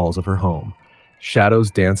through the halls of her home. Shadows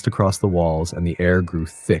danced across the walls, and the air grew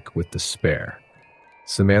thick with despair.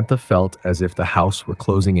 Samantha felt as if the house were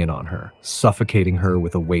closing in on her, suffocating her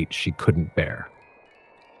with a weight she couldn't bear.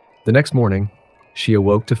 The next morning, she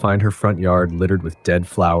awoke to find her front yard littered with dead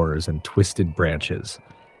flowers and twisted branches.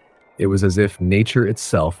 It was as if nature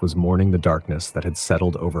itself was mourning the darkness that had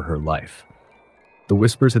settled over her life. The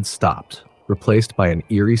whispers had stopped, replaced by an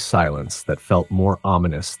eerie silence that felt more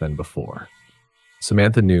ominous than before.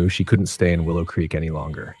 Samantha knew she couldn't stay in Willow Creek any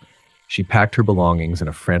longer. She packed her belongings in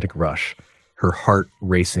a frantic rush, her heart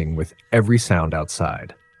racing with every sound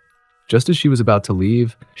outside. Just as she was about to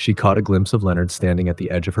leave, she caught a glimpse of Leonard standing at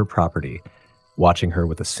the edge of her property, watching her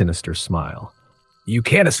with a sinister smile. "You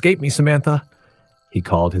can't escape me, Samantha," he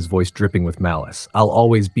called, his voice dripping with malice. "I'll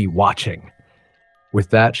always be watching."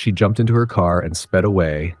 With that, she jumped into her car and sped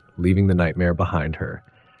away, leaving the nightmare behind her.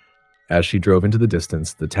 As she drove into the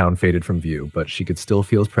distance, the town faded from view, but she could still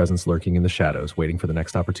feel his presence lurking in the shadows, waiting for the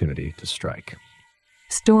next opportunity to strike.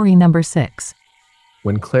 Story number 6.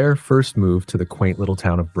 When Claire first moved to the quaint little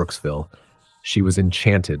town of Brooksville, she was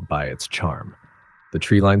enchanted by its charm. The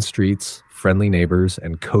tree-lined streets, friendly neighbors,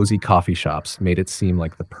 and cozy coffee shops made it seem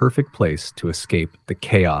like the perfect place to escape the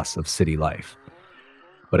chaos of city life.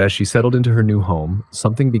 But as she settled into her new home,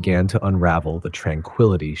 something began to unravel the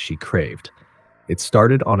tranquility she craved. It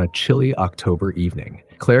started on a chilly October evening.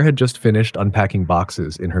 Claire had just finished unpacking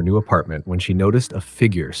boxes in her new apartment when she noticed a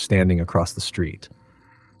figure standing across the street.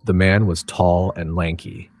 The man was tall and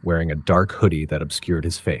lanky, wearing a dark hoodie that obscured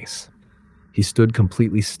his face. He stood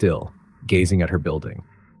completely still, gazing at her building.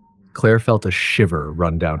 Claire felt a shiver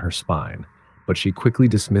run down her spine, but she quickly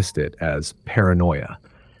dismissed it as paranoia,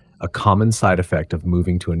 a common side effect of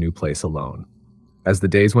moving to a new place alone. As the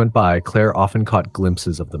days went by, Claire often caught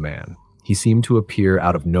glimpses of the man. He seemed to appear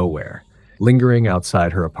out of nowhere, lingering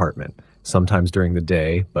outside her apartment, sometimes during the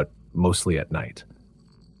day, but mostly at night.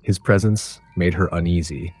 His presence made her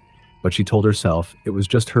uneasy, but she told herself it was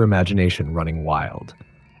just her imagination running wild.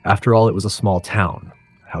 After all, it was a small town.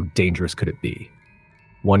 How dangerous could it be?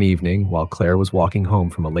 One evening, while Claire was walking home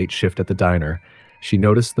from a late shift at the diner, she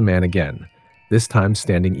noticed the man again, this time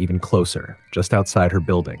standing even closer, just outside her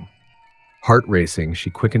building. Heart racing, she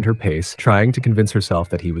quickened her pace, trying to convince herself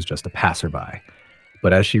that he was just a passerby.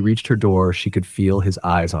 But as she reached her door, she could feel his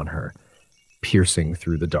eyes on her, piercing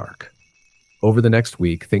through the dark. Over the next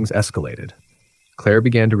week, things escalated. Claire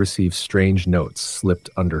began to receive strange notes slipped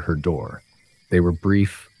under her door. They were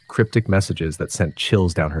brief, cryptic messages that sent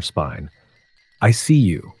chills down her spine. "I see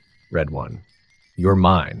you," read one. "You're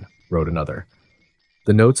mine," wrote another.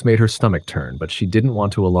 The notes made her stomach turn, but she didn't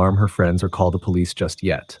want to alarm her friends or call the police just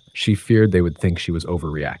yet. She feared they would think she was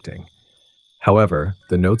overreacting. However,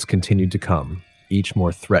 the notes continued to come, each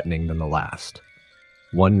more threatening than the last.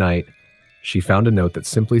 One night, she found a note that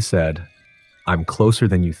simply said, "I'm closer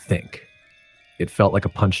than you think." It felt like a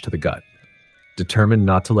punch to the gut. Determined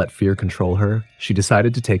not to let fear control her, she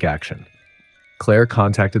decided to take action. Claire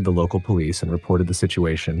contacted the local police and reported the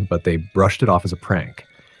situation, but they brushed it off as a prank.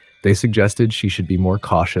 They suggested she should be more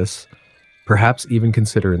cautious, perhaps even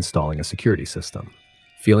consider installing a security system.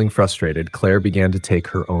 Feeling frustrated, Claire began to take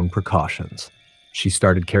her own precautions. She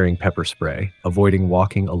started carrying pepper spray, avoiding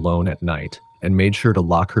walking alone at night, and made sure to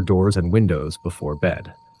lock her doors and windows before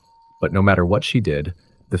bed. But no matter what she did,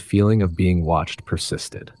 the feeling of being watched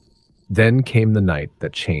persisted. Then came the night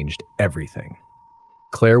that changed everything.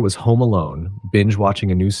 Claire was home alone,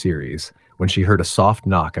 binge-watching a new series, when she heard a soft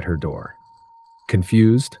knock at her door.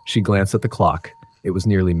 Confused, she glanced at the clock. It was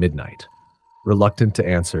nearly midnight. Reluctant to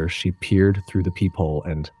answer, she peered through the peephole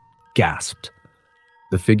and gasped.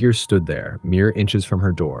 The figure stood there, mere inches from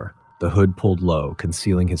her door, the hood pulled low,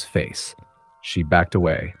 concealing his face. She backed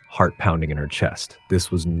away, heart pounding in her chest.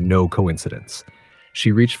 This was no coincidence.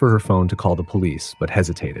 She reached for her phone to call the police, but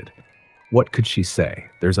hesitated. What could she say?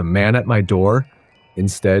 "There's a man at my door?"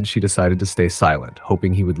 Instead, she decided to stay silent,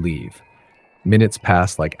 hoping he would leave. Minutes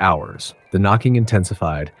passed like hours. The knocking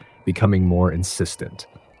intensified, becoming more insistent.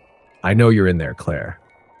 "I know you're in there, Claire,"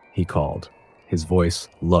 he called, his voice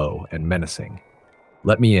low and menacing.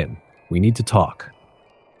 "Let me in. We need to talk."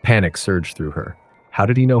 Panic surged through her. How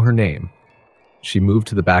did he know her name? She moved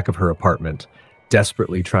to the back of her apartment,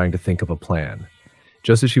 desperately trying to think of a plan.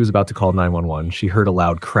 Just as she was about to call 911, she heard a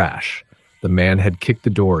loud crash. The man had kicked the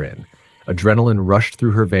door in. Adrenaline rushed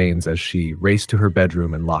through her veins as she raced to her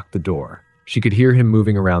bedroom and locked the door. She could hear him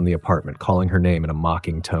moving around the apartment, calling her name in a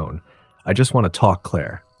mocking tone. "I just want to talk,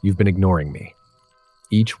 Claire. You've been ignoring me."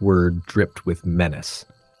 Each word dripped with menace.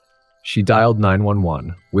 She dialed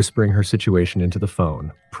 911, whispering her situation into the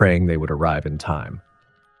phone, praying they would arrive in time.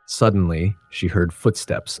 Suddenly, she heard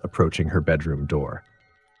footsteps approaching her bedroom door.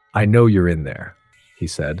 "I know you're in there," he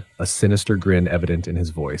said, a sinister grin evident in his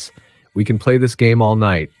voice. "We can play this game all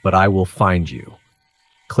night, but I will find you."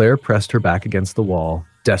 Claire pressed her back against the wall,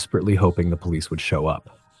 desperately hoping the police would show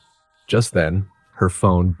up. Just then, her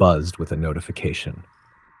phone buzzed with a notification.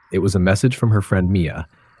 It was a message from her friend Mia,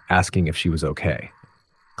 asking if she was okay.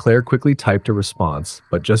 Claire quickly typed a response,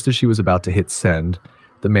 but just as she was about to hit send,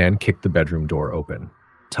 the man kicked the bedroom door open.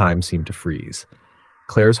 Time seemed to freeze.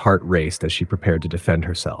 Claire's heart raced as she prepared to defend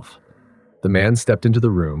herself. The man stepped into the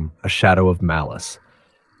room, a shadow of malice.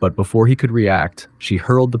 But before he could react, she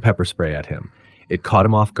hurled the pepper spray at him. It caught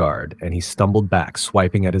him off guard, and he stumbled back,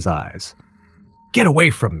 swiping at his eyes. "Get away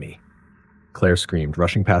from me!" Claire screamed,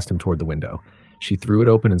 rushing past him toward the window. She threw it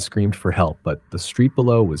open and screamed for help, but the street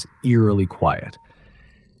below was eerily quiet.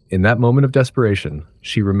 In that moment of desperation,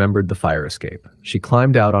 she remembered the fire escape. She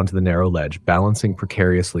climbed out onto the narrow ledge, balancing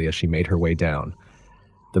precariously as she made her way down.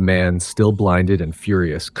 The man, still blinded and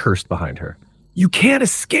furious, cursed behind her. "You can't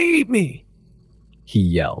escape me!" he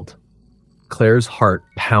yelled. Claire's heart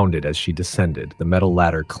pounded as she descended, the metal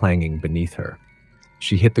ladder clanging beneath her.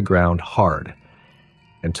 She hit the ground hard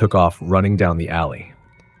and took off running down the alley,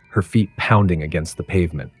 her feet pounding against the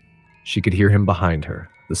pavement. She could hear him behind her,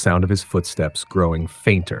 the sound of his footsteps growing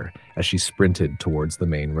fainter as she sprinted towards the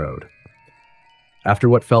main road. After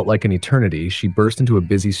what felt like an eternity, she burst into a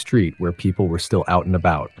busy street where people were still out and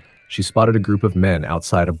about. She spotted a group of men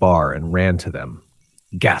outside a bar and ran to them,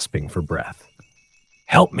 gasping for breath.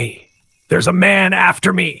 "Help me! There's a man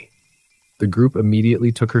after me!" The group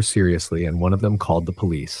immediately took her seriously, and one of them called the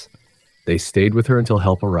police. They stayed with her until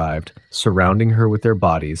help arrived, surrounding her with their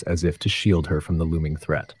bodies as if to shield her from the looming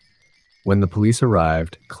threat. When the police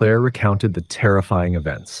arrived, Claire recounted the terrifying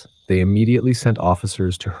events. They immediately sent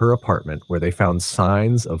officers to her apartment where they found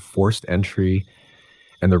signs of forced entry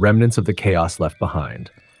and the remnants of the chaos left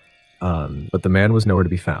behind. But the man was nowhere to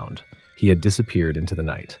be found. He had disappeared into the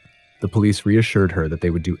night. The police reassured her that they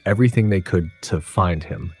would do everything they could to find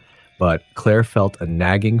him, but Claire felt a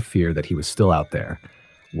nagging fear that he was still out there,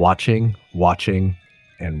 watching,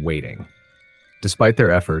 and waiting. Despite their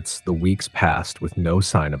efforts, the weeks passed with no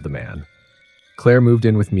sign of the man. Claire moved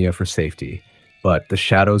in with Mia for safety, but the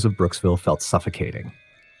shadows of Brooksville felt suffocating.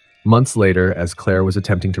 Months later, as Claire was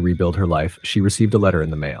attempting to rebuild her life, she received a letter in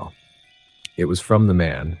the mail. It was from the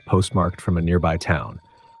man, postmarked from a nearby town.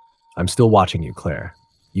 "I'm still watching you, Claire.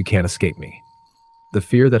 You can't escape me." The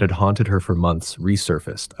fear that had haunted her for months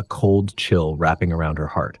resurfaced, a cold chill wrapping around her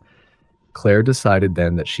heart. Claire decided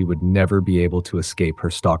then that she would never be able to escape her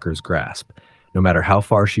stalker's grasp, no matter how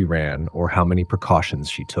far she ran or how many precautions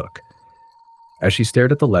she took. As she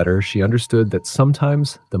stared at the letter, she understood that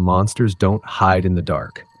sometimes the monsters don't hide in the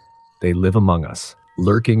dark. They live among us,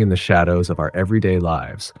 lurking in the shadows of our everyday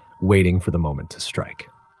lives, waiting for the moment to strike.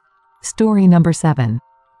 Story number 7.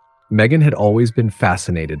 Megan had always been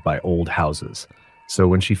fascinated by old houses, so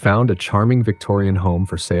when she found a charming Victorian home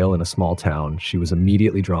for sale in a small town, she was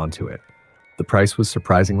immediately drawn to it. The price was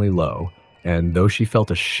surprisingly low, and though she felt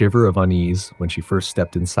a shiver of unease when she first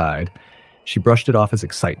stepped inside, she brushed it off as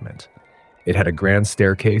excitement. It had a grand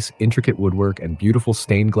staircase, intricate woodwork, and beautiful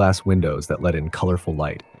stained glass windows that let in colorful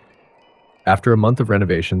light. After a month of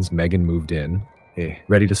renovations, Megan moved in,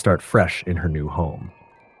 ready to start fresh in her new home.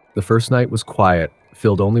 The first night was quiet,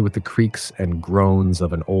 filled only with the creaks and groans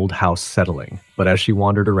of an old house settling, but as she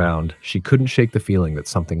wandered around, she couldn't shake the feeling that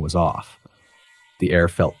something was off. The air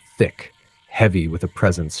felt thick, heavy with a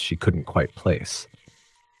presence she couldn't quite place.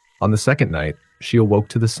 On the second night, she awoke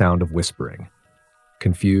to the sound of whispering.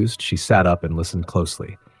 Confused, she sat up and listened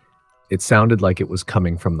closely. It sounded like it was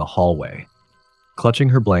coming from the hallway. Clutching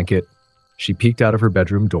her blanket, she peeked out of her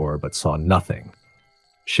bedroom door but saw nothing.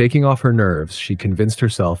 Shaking off her nerves, she convinced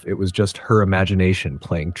herself it was just her imagination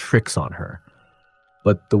playing tricks on her.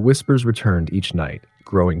 But the whispers returned each night,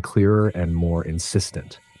 growing clearer and more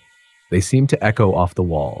insistent. They seemed to echo off the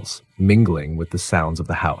walls, mingling with the sounds of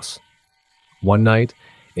the house. One night,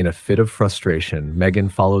 in a fit of frustration, Megan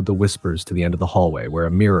followed the whispers to the end of the hallway where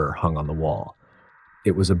a mirror hung on the wall.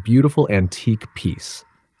 It was a beautiful antique piece,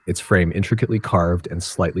 its frame intricately carved and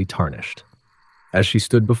slightly tarnished. As she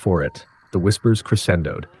stood before it, the whispers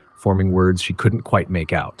crescendoed, forming words she couldn't quite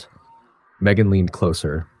make out. Megan leaned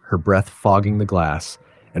closer, her breath fogging the glass,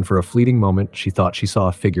 and for a fleeting moment she thought she saw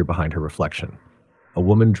a figure behind her reflection. A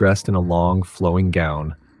woman dressed in a long, flowing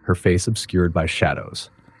gown, her face obscured by shadows.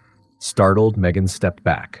 Startled, Megan stepped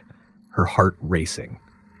back, her heart racing.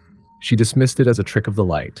 She dismissed it as a trick of the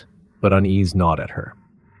light, but unease gnawed at her.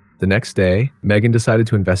 The next day, Megan decided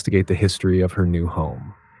to investigate the history of her new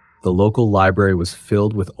home. The local library was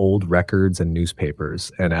filled with old records and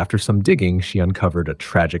newspapers, and after some digging, she uncovered a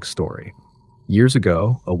tragic story. Years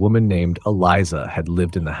ago, a woman named Eliza had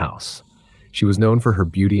lived in the house. She was known for her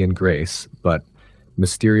beauty and grace, but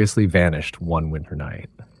mysteriously vanished one winter night.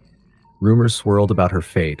 Rumors swirled about her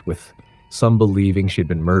fate, with some believing she had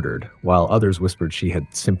been murdered, while others whispered she had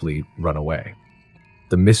simply run away.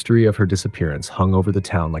 The mystery of her disappearance hung over the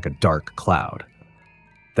town like a dark cloud.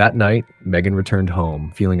 That night, Megan returned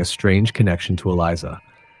home, feeling a strange connection to Eliza.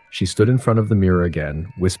 She stood in front of the mirror again,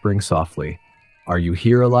 whispering softly, "Are you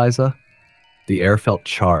here, Eliza?" The air felt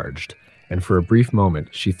charged, and for a brief moment,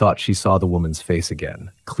 she thought she saw the woman's face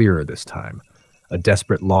again, clearer this time, a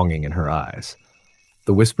desperate longing in her eyes.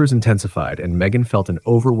 The whispers intensified, and Megan felt an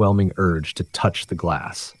overwhelming urge to touch the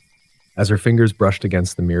glass. As her fingers brushed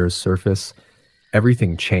against the mirror's surface,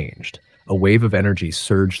 everything changed. A wave of energy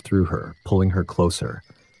surged through her, pulling her closer.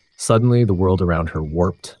 Suddenly, the world around her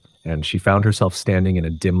warped, and she found herself standing in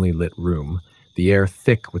a dimly lit room, the air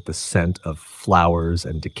thick with the scent of flowers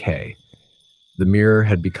and decay. The mirror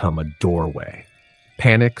had become a doorway.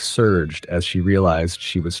 Panic surged as she realized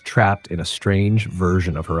she was trapped in a strange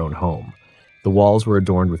version of her own home. The walls were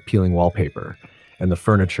adorned with peeling wallpaper, and the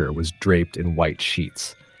furniture was draped in white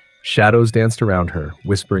sheets. Shadows danced around her,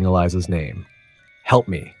 whispering Eliza's name. "Help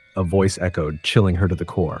me," a voice echoed, chilling her to the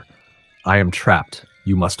core. "I am trapped.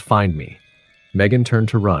 You must find me." Megan turned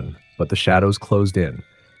to run, but the shadows closed in,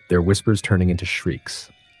 their whispers turning into shrieks.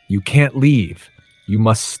 "You can't leave. You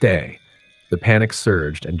must stay." The panic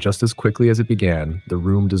surged, and just as quickly as it began, the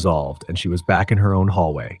room dissolved, and she was back in her own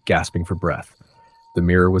hallway, gasping for breath. The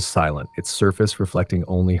mirror was silent, its surface reflecting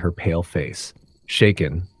only her pale face.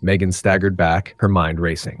 Shaken, Megan staggered back, her mind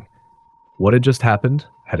racing. What had just happened?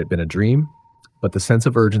 Had it been a dream? But the sense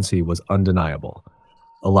of urgency was undeniable.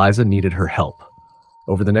 Eliza needed her help.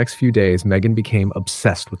 Over the next few days, Megan became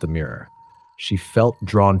obsessed with the mirror. She felt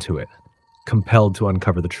drawn to it, compelled to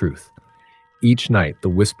uncover the truth. Each night, the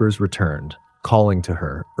whispers returned, calling to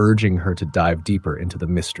her, urging her to dive deeper into the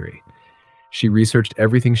mystery. She researched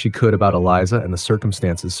everything she could about Eliza and the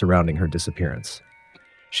circumstances surrounding her disappearance.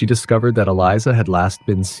 She discovered that Eliza had last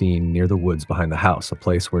been seen near the woods behind the house, a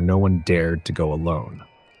place where no one dared to go alone.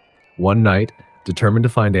 One night, determined to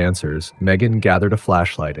find answers, Megan gathered a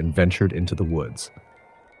flashlight and ventured into the woods.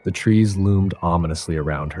 The trees loomed ominously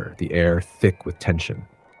around her, the air thick with tension.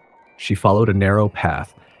 She followed a narrow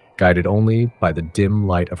path, guided only by the dim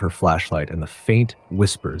light of her flashlight and the faint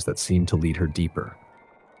whispers that seemed to lead her deeper.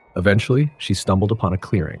 Eventually, she stumbled upon a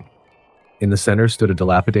clearing. In the center stood a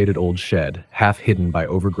dilapidated old shed, half hidden by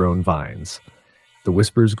overgrown vines. The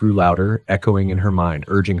whispers grew louder, echoing in her mind,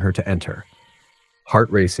 urging her to enter. Heart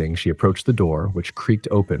racing, she approached the door, which creaked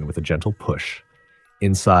open with a gentle push.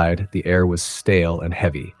 Inside, the air was stale and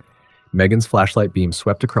heavy. Megan's flashlight beam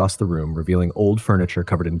swept across the room, revealing old furniture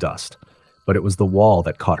covered in dust. But it was the wall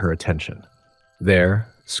that caught her attention. There,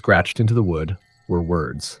 scratched into the wood, were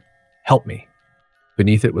words. "Help me."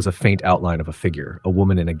 Beneath it was a faint outline of a figure, a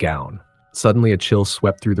woman in a gown. Suddenly a chill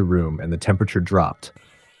swept through the room and the temperature dropped.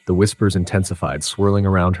 The whispers intensified, swirling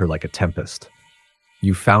around her like a tempest.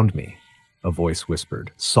 "You found me," a voice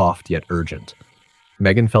whispered, soft yet urgent.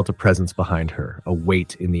 Megan felt a presence behind her, a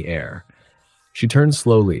weight in the air. She turned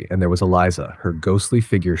slowly, and there was Eliza, her ghostly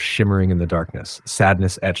figure shimmering in the darkness,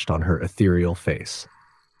 sadness etched on her ethereal face.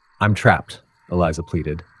 "I'm trapped," Eliza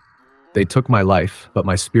pleaded. "They took my life, but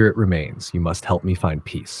my spirit remains. You must help me find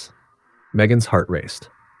peace." Megan's heart raced.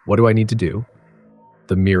 "What do I need to do?"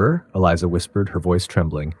 "The mirror," Eliza whispered, her voice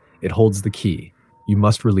trembling. "It holds the key. You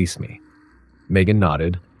must release me." Megan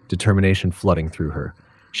nodded, determination flooding through her.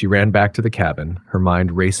 She ran back to the cabin, her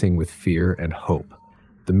mind racing with fear and hope.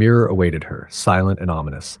 The mirror awaited her, silent and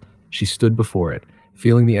ominous. She stood before it,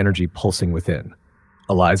 feeling the energy pulsing within.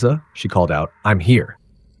 "Eliza," she called out, "I'm here."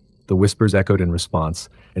 The whispers echoed in response,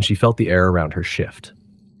 and she felt the air around her shift.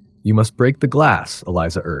 "You must break the glass,"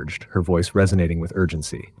 Eliza urged, her voice resonating with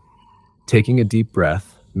urgency. Taking a deep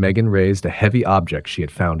breath, Megan raised a heavy object she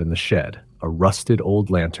had found in the shed, a rusted old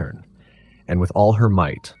lantern, and with all her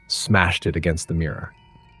might, smashed it against the mirror.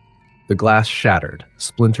 The glass shattered,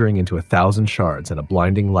 splintering into 1,000 shards, and a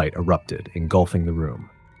blinding light erupted, engulfing the room.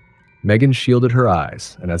 Megan shielded her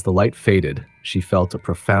eyes, and as the light faded, she felt a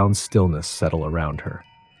profound stillness settle around her.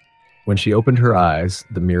 When she opened her eyes,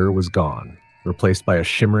 the mirror was gone, replaced by a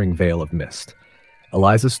shimmering veil of mist.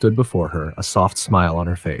 Eliza stood before her, a soft smile on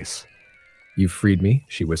her face. "You've freed me,"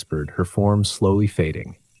 she whispered, her form slowly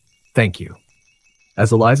fading. "Thank you."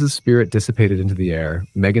 As Eliza's spirit dissipated into the air,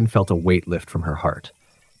 Megan felt a weight lift from her heart.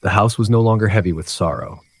 The house was no longer heavy with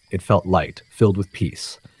sorrow. It felt light, filled with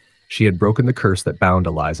peace. She had broken the curse that bound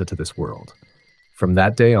Eliza to this world. From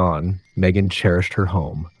that day on, Megan cherished her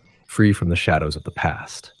home, free from the shadows of the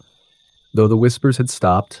past. Though the whispers had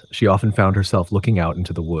stopped, she often found herself looking out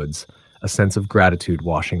into the woods, a sense of gratitude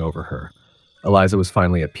washing over her. Eliza was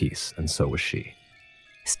finally at peace, and so was she.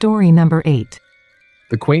 Story number 8.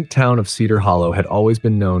 The quaint town of Cedar Hollow had always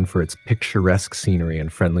been known for its picturesque scenery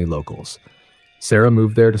and friendly locals. Sarah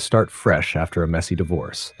moved there to start fresh after a messy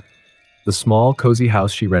divorce. The small, cozy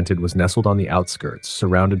house she rented was nestled on the outskirts,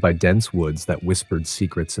 surrounded by dense woods that whispered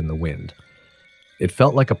secrets in the wind. It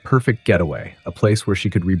felt like a perfect getaway, a place where she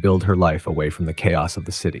could rebuild her life away from the chaos of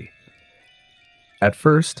the city. At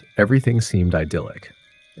first, everything seemed idyllic.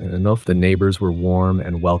 Enough the neighbors were warm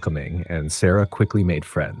and welcoming, and Sarah quickly made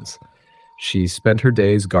friends. She spent her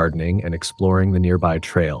days gardening and exploring the nearby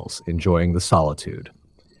trails, enjoying the solitude.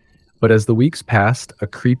 But as the weeks passed, a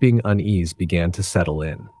creeping unease began to settle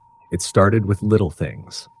in. It started with little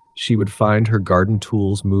things. She would find her garden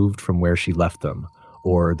tools moved from where she left them,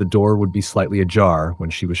 or the door would be slightly ajar when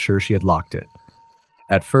she was sure she had locked it.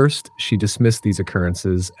 At first, she dismissed these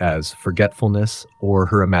occurrences as forgetfulness or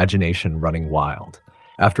her imagination running wild.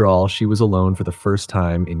 After all, she was alone for the first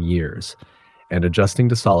time in years, and adjusting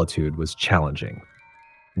to solitude was challenging.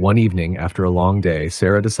 One evening, after a long day,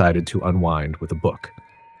 Sarah decided to unwind with a book.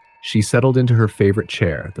 She settled into her favorite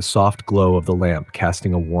chair, the soft glow of the lamp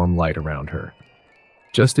casting a warm light around her.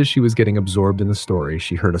 Just as she was getting absorbed in the story,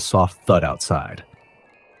 she heard a soft thud outside.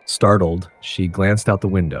 Startled, she glanced out the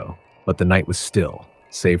window, but the night was still,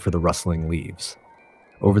 save for the rustling leaves.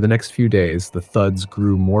 Over the next few days, the thuds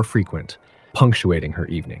grew more frequent, punctuating her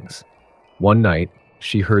evenings. One night,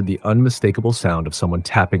 she heard the unmistakable sound of someone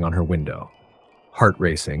tapping on her window. Heart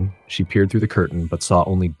racing, she peered through the curtain but saw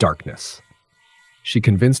only darkness. She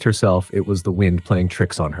convinced herself it was the wind playing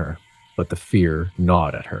tricks on her, but the fear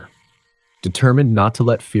gnawed at her. Determined not to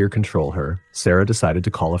let fear control her, Sarah decided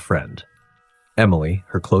to call a friend. Emily,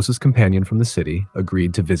 her closest companion from the city,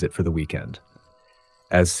 agreed to visit for the weekend.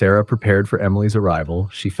 As Sarah prepared for Emily's arrival,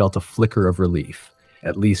 she felt a flicker of relief.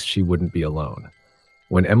 At least she wouldn't be alone.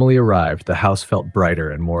 When Emily arrived, the house felt brighter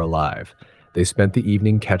and more alive. They spent the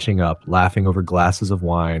evening catching up, laughing over glasses of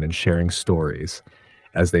wine and sharing stories.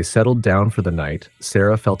 As they settled down for the night,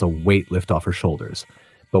 Sarah felt a weight lift off her shoulders.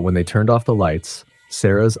 But when they turned off the lights,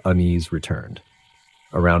 Sarah's unease returned.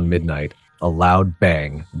 Around midnight, a loud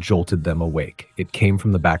bang jolted them awake. It came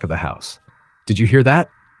from the back of the house. "Did you hear that?"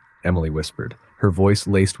 Emily whispered, her voice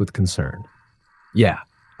laced with concern. "Yeah,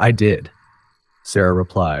 I did," Sarah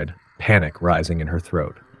replied, panic rising in her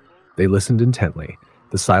throat. They listened intently,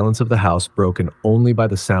 the silence of the house broken only by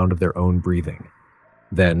the sound of their own breathing.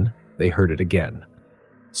 Then they heard it again.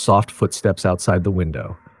 Soft footsteps outside the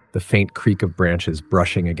window, the faint creak of branches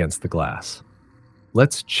brushing against the glass.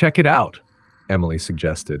 "Let's check it out," Emily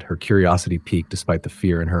suggested, her curiosity piqued despite the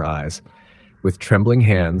fear in her eyes. With trembling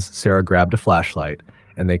hands, Sarah grabbed a flashlight,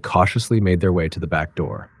 and they cautiously made their way to the back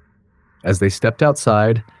door. As they stepped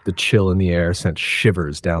outside, the chill in the air sent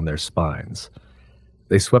shivers down their spines.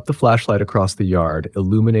 They swept the flashlight across the yard,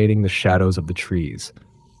 illuminating the shadows of the trees.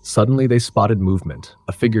 Suddenly they spotted movement,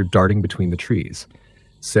 a figure darting between the trees.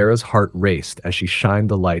 Sarah's heart raced as she shined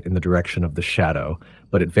the light in the direction of the shadow,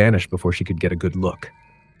 but it vanished before she could get a good look.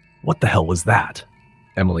 "What the hell was that?"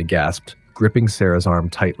 Emily gasped, gripping Sarah's arm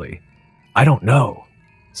tightly. "I don't know,"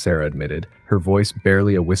 Sarah admitted, her voice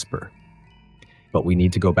barely a whisper. "But we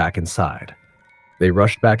need to go back inside." They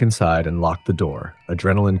rushed back inside and locked the door,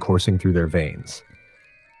 adrenaline coursing through their veins.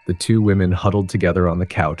 The two women huddled together on the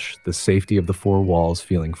couch, the safety of the four walls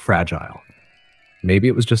feeling fragile. "Maybe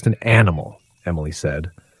it was just an animal," Emily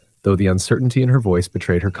said, though the uncertainty in her voice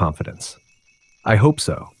betrayed her confidence. "I hope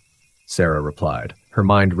so," Sarah replied, her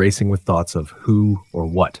mind racing with thoughts of who or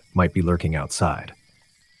what might be lurking outside.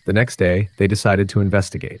 The next day, they decided to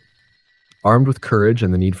investigate. Armed with courage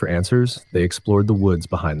and the need for answers, they explored the woods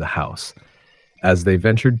behind the house. As they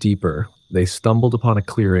ventured deeper, they stumbled upon a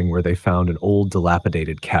clearing where they found an old,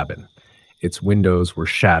 dilapidated cabin. Its windows were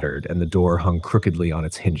shattered and the door hung crookedly on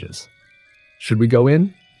its hinges. "Should we go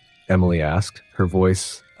in?" Emily asked, her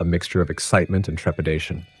voice a mixture of excitement and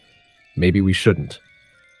trepidation. "Maybe we shouldn't,"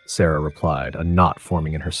 Sarah replied, a knot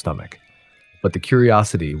forming in her stomach. But the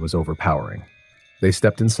curiosity was overpowering. They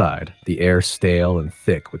stepped inside, the air stale and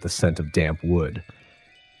thick with the scent of damp wood.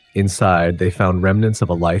 Inside, they found remnants of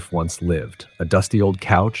a life once lived, a dusty old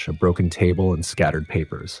couch, a broken table, and scattered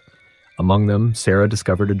papers. Among them, Sarah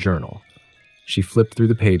discovered a journal. She flipped through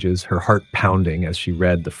the pages, her heart pounding as she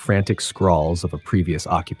read the frantic scrawls of a previous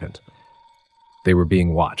occupant. "They were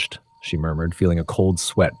being watched," she murmured, feeling a cold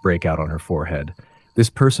sweat break out on her forehead.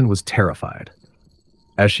 This person was terrified.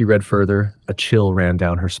 As she read further, a chill ran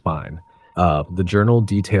down her spine. The journal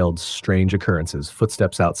detailed strange occurrences,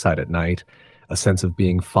 footsteps outside at night, a sense of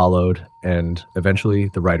being followed, and eventually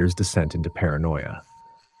the writer's descent into paranoia.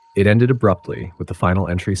 It ended abruptly, with the final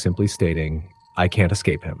entry simply stating, "I can't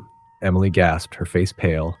escape him." Emily gasped, her face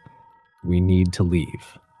pale. "We need to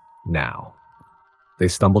leave. Now." They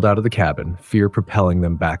stumbled out of the cabin, fear propelling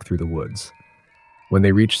them back through the woods. When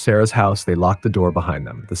they reached Sarah's house, they locked the door behind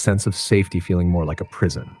them, the sense of safety feeling more like a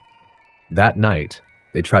prison. That night,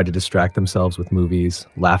 they tried to distract themselves with movies,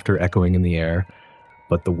 laughter echoing in the air,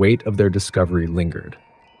 but the weight of their discovery lingered.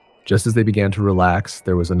 Just as they began to relax,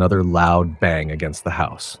 there was another loud bang against the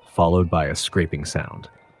house, followed by a scraping sound.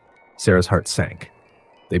 Sarah's heart sank.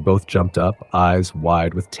 They both jumped up, eyes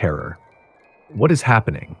wide with terror. "What is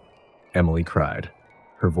happening?" Emily cried,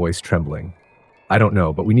 her voice trembling. "I don't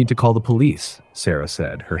know, but we need to call the police," Sarah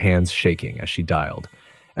said, her hands shaking as she dialed.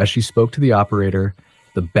 As she spoke to the operator,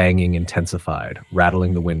 The banging intensified,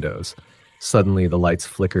 rattling the windows. Suddenly, the lights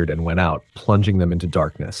flickered and went out, plunging them into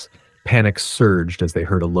darkness. Panic surged as they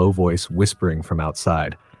heard a low voice whispering from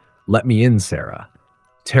outside. "Let me in, Sarah."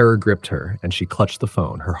 Terror gripped her, and she clutched the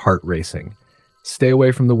phone, her heart racing. "Stay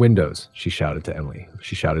away from the windows," she shouted to Emily.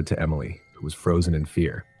 Who was frozen in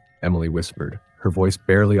fear. Emily whispered, her voice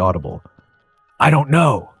barely audible. "I don't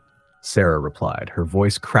know," Sarah replied, her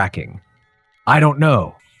voice cracking. "I don't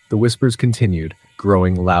know." The whispers continued,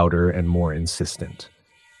 growing louder and more insistent.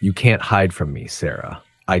 "You can't hide from me, Sarah.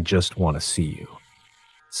 I just want to see you."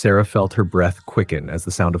 Sarah felt her breath quicken as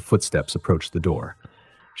the sound of footsteps approached the door.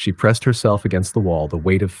 She pressed herself against the wall, the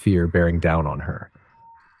weight of fear bearing down on her.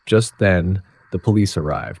 Just then, the police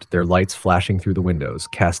arrived, their lights flashing through the windows,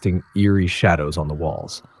 casting eerie shadows on the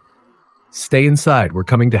walls. "Stay inside, we're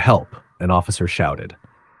coming to help," an officer shouted.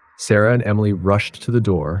 Sarah and Emily rushed to the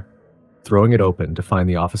door, throwing it open to find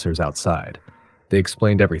the officers outside. They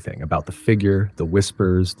explained everything about the figure, the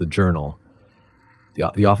whispers, the journal.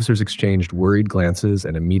 The officers exchanged worried glances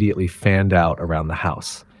and immediately fanned out around the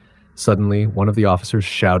house. Suddenly, one of the officers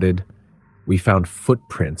shouted, "We found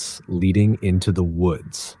footprints leading into the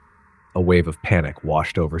woods." A wave of panic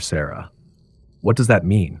washed over Sarah. "What does that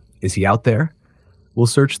mean? Is he out there?" "We'll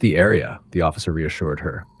search the area," the officer reassured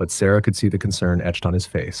her, but Sarah could see the concern etched on his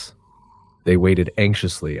face. They waited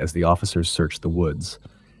anxiously as the officers searched the woods.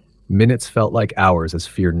 Minutes felt like hours as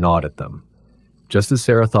fear gnawed at them. Just as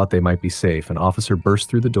Sarah thought they might be safe, an officer burst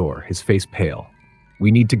through the door, his face pale. "We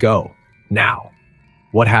need to go. Now."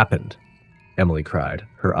 "What happened?" Emily cried,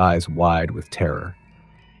 her eyes wide with terror.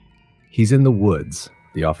 "He's in the woods,"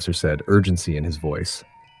 the officer said, urgency in his voice.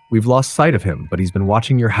 "We've lost sight of him, but he's been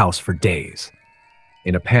watching your house for days."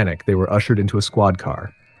 In a panic, they were ushered into a squad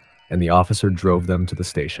car, and the officer drove them to the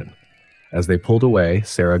station. As they pulled away,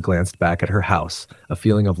 Sarah glanced back at her house, a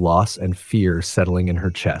feeling of loss and fear settling in her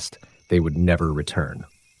chest. They would never return.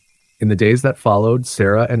 In the days that followed,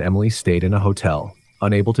 Sarah and Emily stayed in a hotel,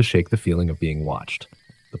 unable to shake the feeling of being watched.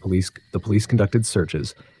 The police conducted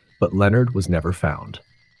searches, but Leonard was never found.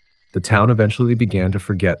 The town eventually began to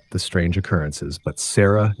forget the strange occurrences, but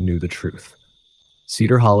Sarah knew the truth.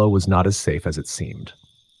 Cedar Hollow was not as safe as it seemed.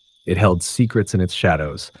 It held secrets in its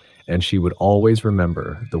shadows, and she would always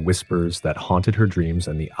remember the whispers that haunted her dreams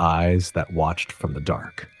and the eyes that watched from the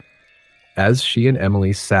dark. As she and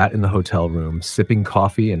Emily sat in the hotel room, sipping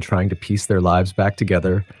coffee and trying to piece their lives back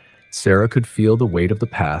together, Sarah could feel the weight of the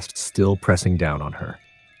past still pressing down on her.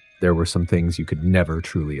 There were some things you could never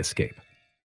truly escape.